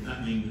up? Would that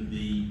mean that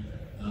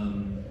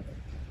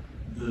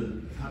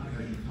the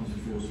application that comes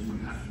before us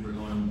would have to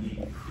rely on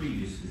the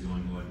previous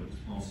design guide that was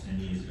passed 10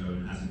 years ago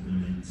and hasn't been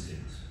amended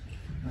since.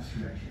 That's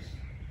correct, yes.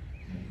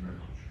 Thank you very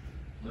much.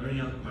 Are there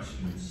any other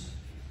questions?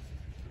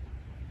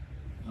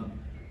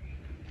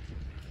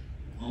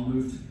 I'll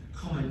move to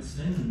comments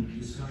then and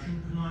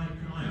discussion. Can I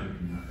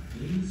open that,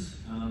 please?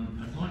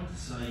 I'd like to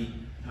say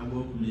how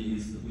welcome it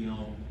is that we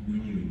are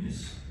renewing the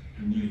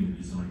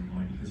design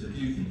guide, because I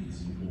do think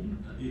it's important,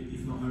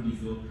 if not only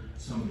for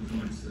some of the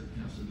comments that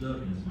Councillor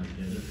Durkin has made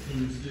there, that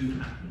things do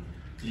happen,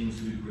 things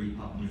do creep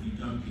up, and if you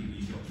don't keep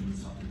these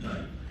documents up to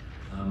date,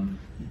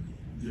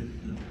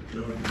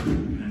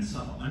 you can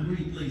suffer. I'm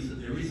really pleased that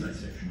there is a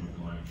section on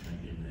climate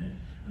change in there,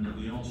 and that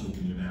we are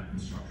talking about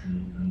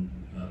construction and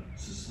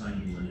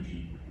sustainable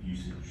energy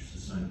usage,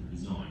 sustainable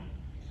design.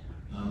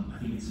 I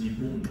think it's an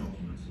important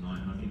document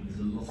tonight, and I think there's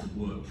a lot of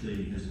work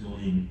clearly has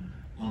gone in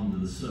under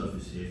the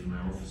surface here from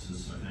our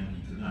officers, so thank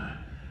you for that.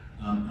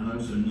 And I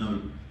also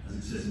note, as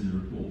it says in the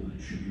report, that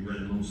it should be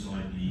read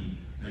alongside the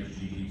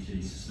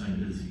HGGT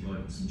sustainability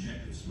guidance and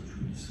checklist, which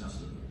we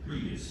discussed at the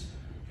previous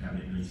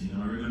Cabinet meeting.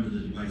 And I remember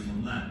the debate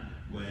on that,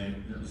 where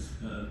it was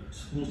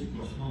supported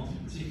cross-party,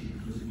 particularly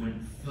because it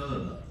went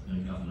further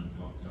than government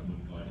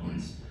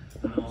guidelines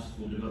and asked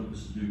for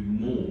developers to do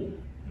more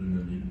than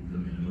the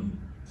minimum,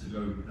 to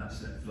go that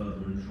step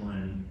further and try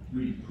and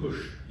really push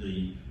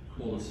the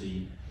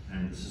quality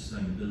and the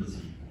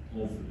sustainability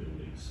of the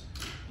buildings.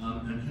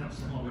 And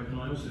Councillor Harlow, can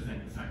I also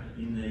thank the fact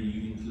that in there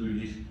you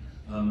included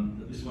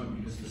that this won't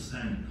be just a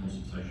standard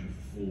consultation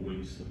for 4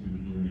 weeks that we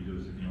would normally do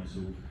as a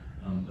council,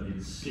 but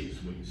it's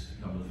 6 weeks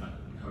to cover the fact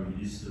that the code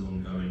is still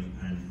ongoing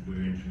and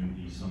we're entering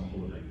the summer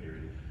holiday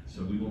period.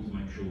 So we want to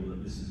make sure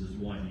that this is as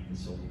widely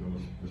consulted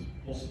as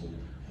possible,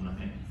 and I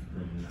thank you for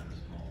bringing that as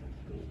part of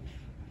the report.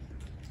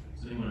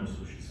 Does anyone else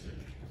wish to speak?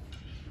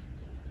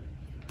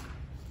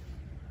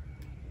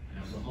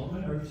 Councillor Harlow,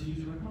 over to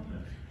you to wrap up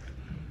there.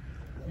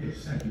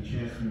 Yes, thank you,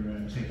 Chair, for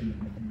taking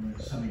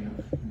summing up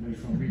away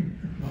from me.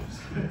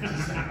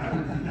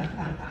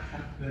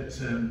 But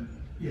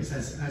yes,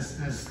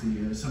 as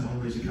the summer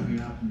holidays are coming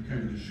up and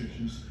COVID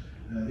restrictions,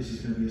 this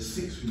is going to be a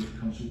 6-week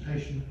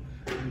consultation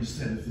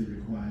instead of the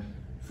required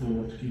 4,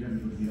 to give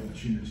everybody the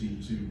opportunity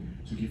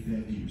to give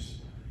their views.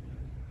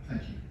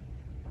 Thank you.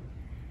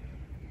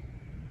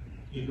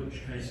 In which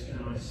case,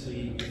 can I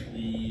see if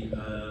the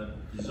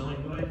design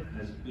guide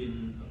has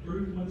been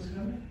approved by this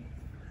Cabinet?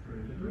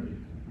 Agreed.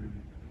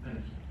 Thank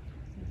you.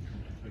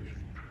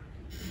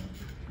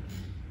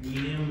 We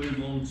now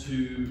move on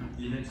to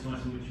the next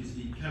item, which is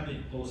the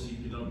Cabinet Policy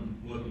Development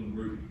Working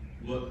Group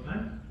Work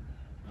Plan.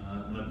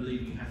 And I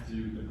believe we have to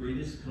agree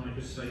this. Can I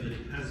just say that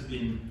it has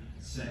been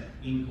set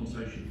in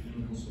consultation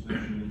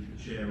with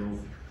the chair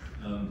of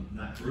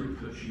that group,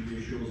 but she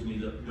reassures me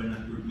that when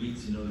that group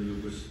meets in early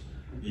August,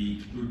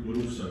 the group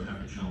will also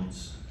have a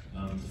chance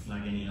to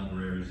flag any other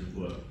areas of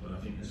work. But I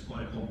think there's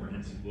quite a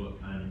comprehensive work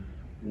plan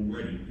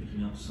already,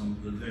 picking up some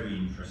of the very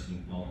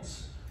interesting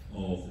parts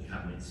of the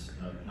Cabinet's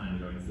plan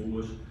going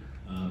forward.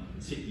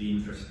 Particularly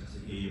interested to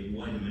hear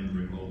wider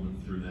member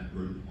involvement through that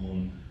group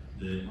on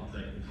the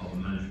update of the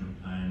carbon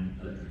management plan,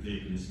 electric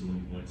vehicle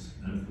installing points,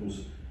 and of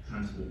course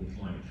transport and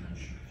climate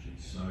change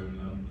strategies. So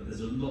but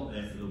there's a lot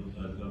there for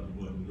the development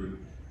working group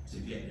to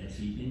get their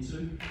teeth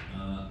into.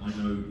 I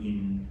know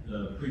in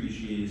previous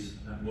years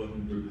that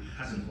working group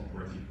hasn't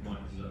operated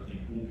quite as I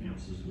think all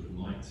councillors would have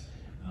liked.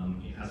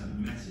 It hasn't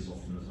met as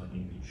often as I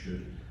think it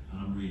should, and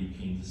I'm really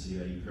keen to see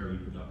a very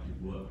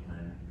productive work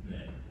plan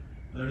there.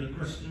 Are there any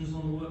questions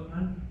on the work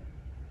plan?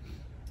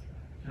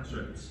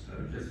 Councillor Edwards.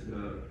 Just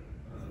a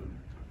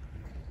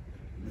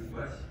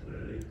request,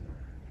 really.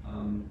 I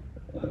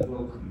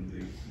welcome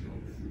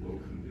obviously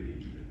welcome the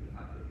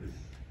fact that this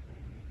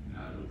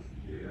now looks to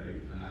be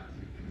an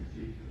active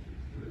committee.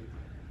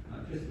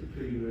 Just a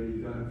plea really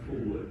going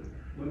forward,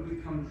 when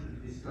we come to the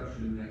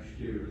discussion next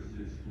year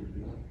as to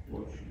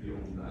what should be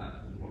on that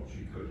and what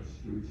should go to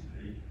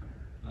scrutiny,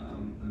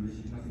 and this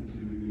is nothing to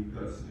do with me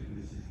personally,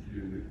 this is to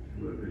do with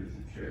whoever is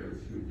the chair of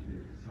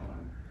scrutiny at the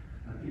time,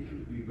 I think it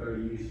would be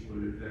very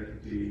useful if there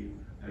could be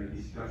a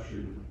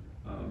discussion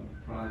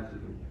prior to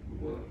the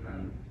work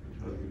plan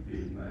proposal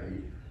being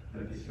made,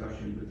 a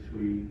discussion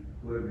between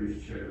whoever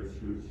is chair of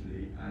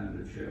scrutiny and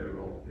the chair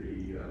of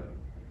the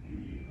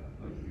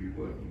overview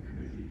working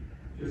committee,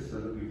 just so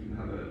that we can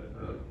have a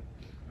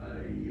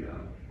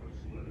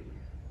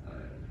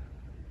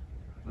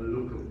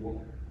look at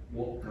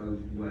what goes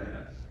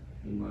where,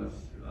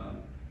 almost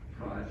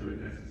prior to it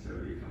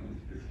necessarily coming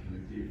to this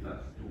committee, if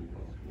that's at all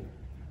possible.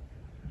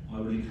 I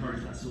would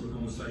encourage that sort of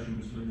conversation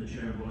between the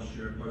chair and vice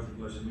chair of both of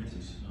those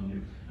committees,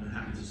 and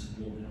happy to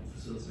support and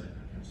facilitate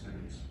that, Councillor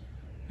Edwards.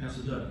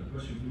 Councillor Durkin, a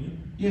question from you?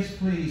 Yes,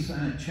 please,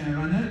 Chair.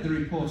 I note the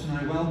report and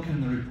I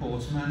welcome the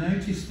report, and I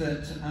noticed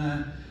that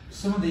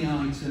some of the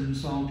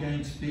items are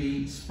going to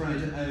be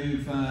spread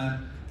over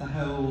the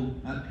whole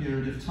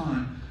period of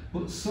time,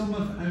 but some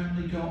have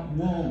only got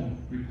one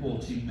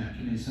reporting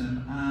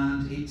mechanism,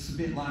 and it's a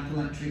bit like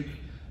electric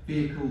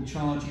vehicle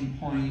charging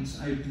points,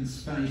 open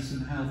space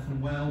and health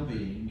and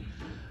well-being.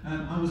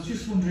 I was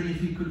just wondering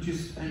if you could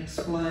just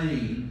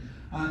explain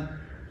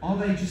Are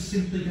they just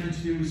simply going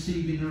to be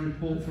receiving a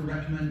report for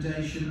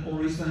recommendation,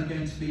 or is there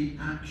going to be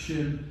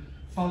action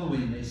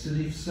following this?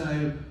 And if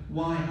so,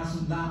 why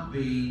hasn't that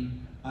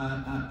been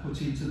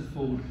put into the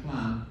forward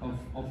plan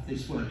of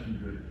this working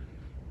group?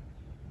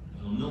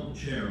 I'm not the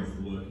chair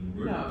of the working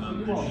group,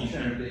 No,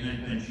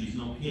 and she's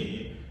not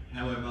here.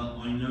 However,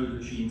 I know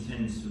that she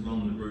intends to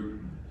run the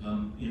group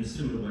in a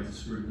similar way to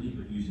scrutiny,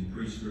 but using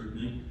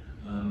pre-scrutiny,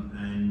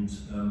 and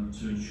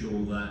to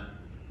ensure that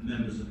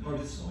members of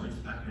both sides,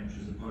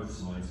 backbenchers of both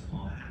sides,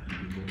 are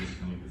happy with what is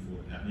coming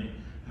before the Cabinet,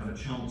 have a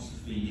chance to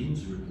feed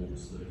into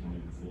reports that are coming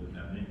before the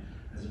Cabinet,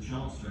 has a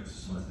chance to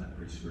exercise that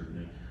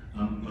pre-scrutiny.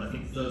 But I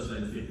think Thursday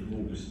the 5th of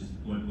August is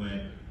the point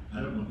where I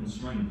don't want to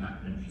constrain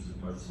backbenchers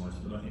of both sides,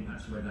 but I think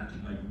that's where that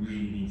debate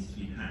really needs to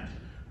be had.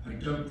 I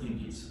don't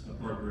think it's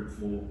appropriate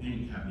for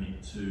any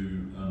Cabinet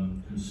to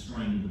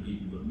constrain the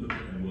people that look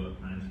at their work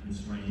plan, to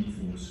constrain any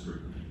form of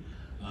scrutiny.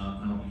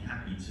 And I'll be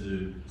happy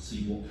to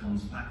see what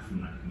comes back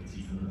from that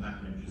committee from the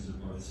backbenchers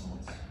of both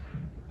sides.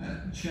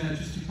 Chair,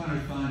 just to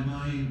clarify,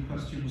 my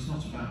question was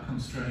not about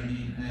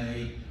constraining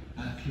a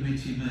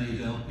committee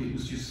made up, it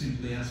was just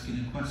simply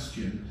asking a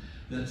question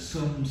that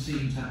some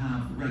seem to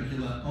have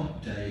regular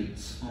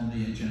updates on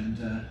the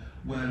agenda,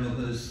 where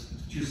others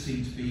just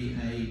seem to be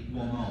a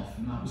one-off,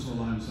 and that was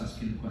all I was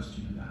asking the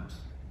question about.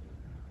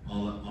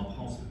 I'll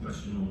pass the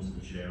question on to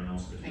the chair and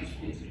ask if it's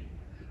responsive.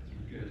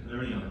 Good. Are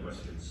there any other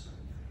questions?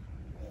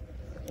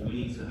 Do we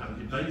need to have a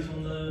debate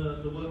on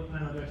the work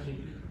plan? I don't think.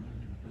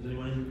 Has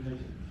anyone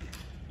indicated?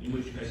 In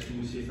which case, can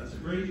we see if that's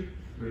agreed?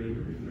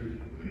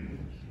 Agreed.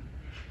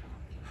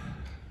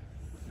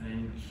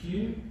 Thank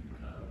you.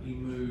 We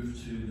move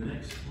to the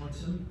next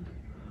item,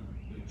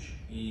 which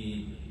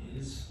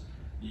is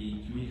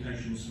the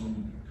communications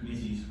from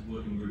committees,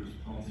 working groups,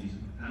 parties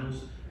and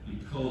panels.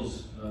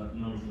 Because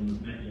none of them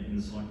have met yet in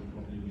the cycle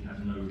properly, we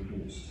have no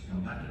reports to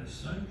come back at this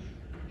stage.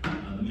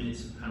 The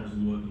minutes of panels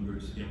and working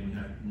groups, again, we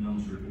have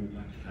none to report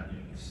back to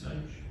Cabinet at this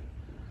stage.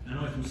 And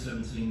item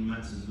 17,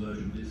 matters of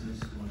urgent business.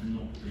 I've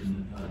not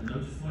been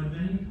notified of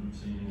any. I'm not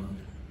seeing anyone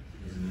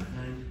raising their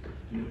hand.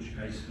 In which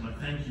case, can I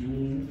thank you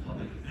all,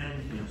 public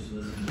and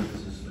councillors and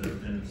officers, for their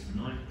attendance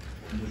tonight,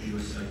 and wish you a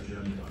safe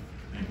journey home.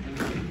 Thank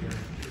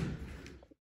you.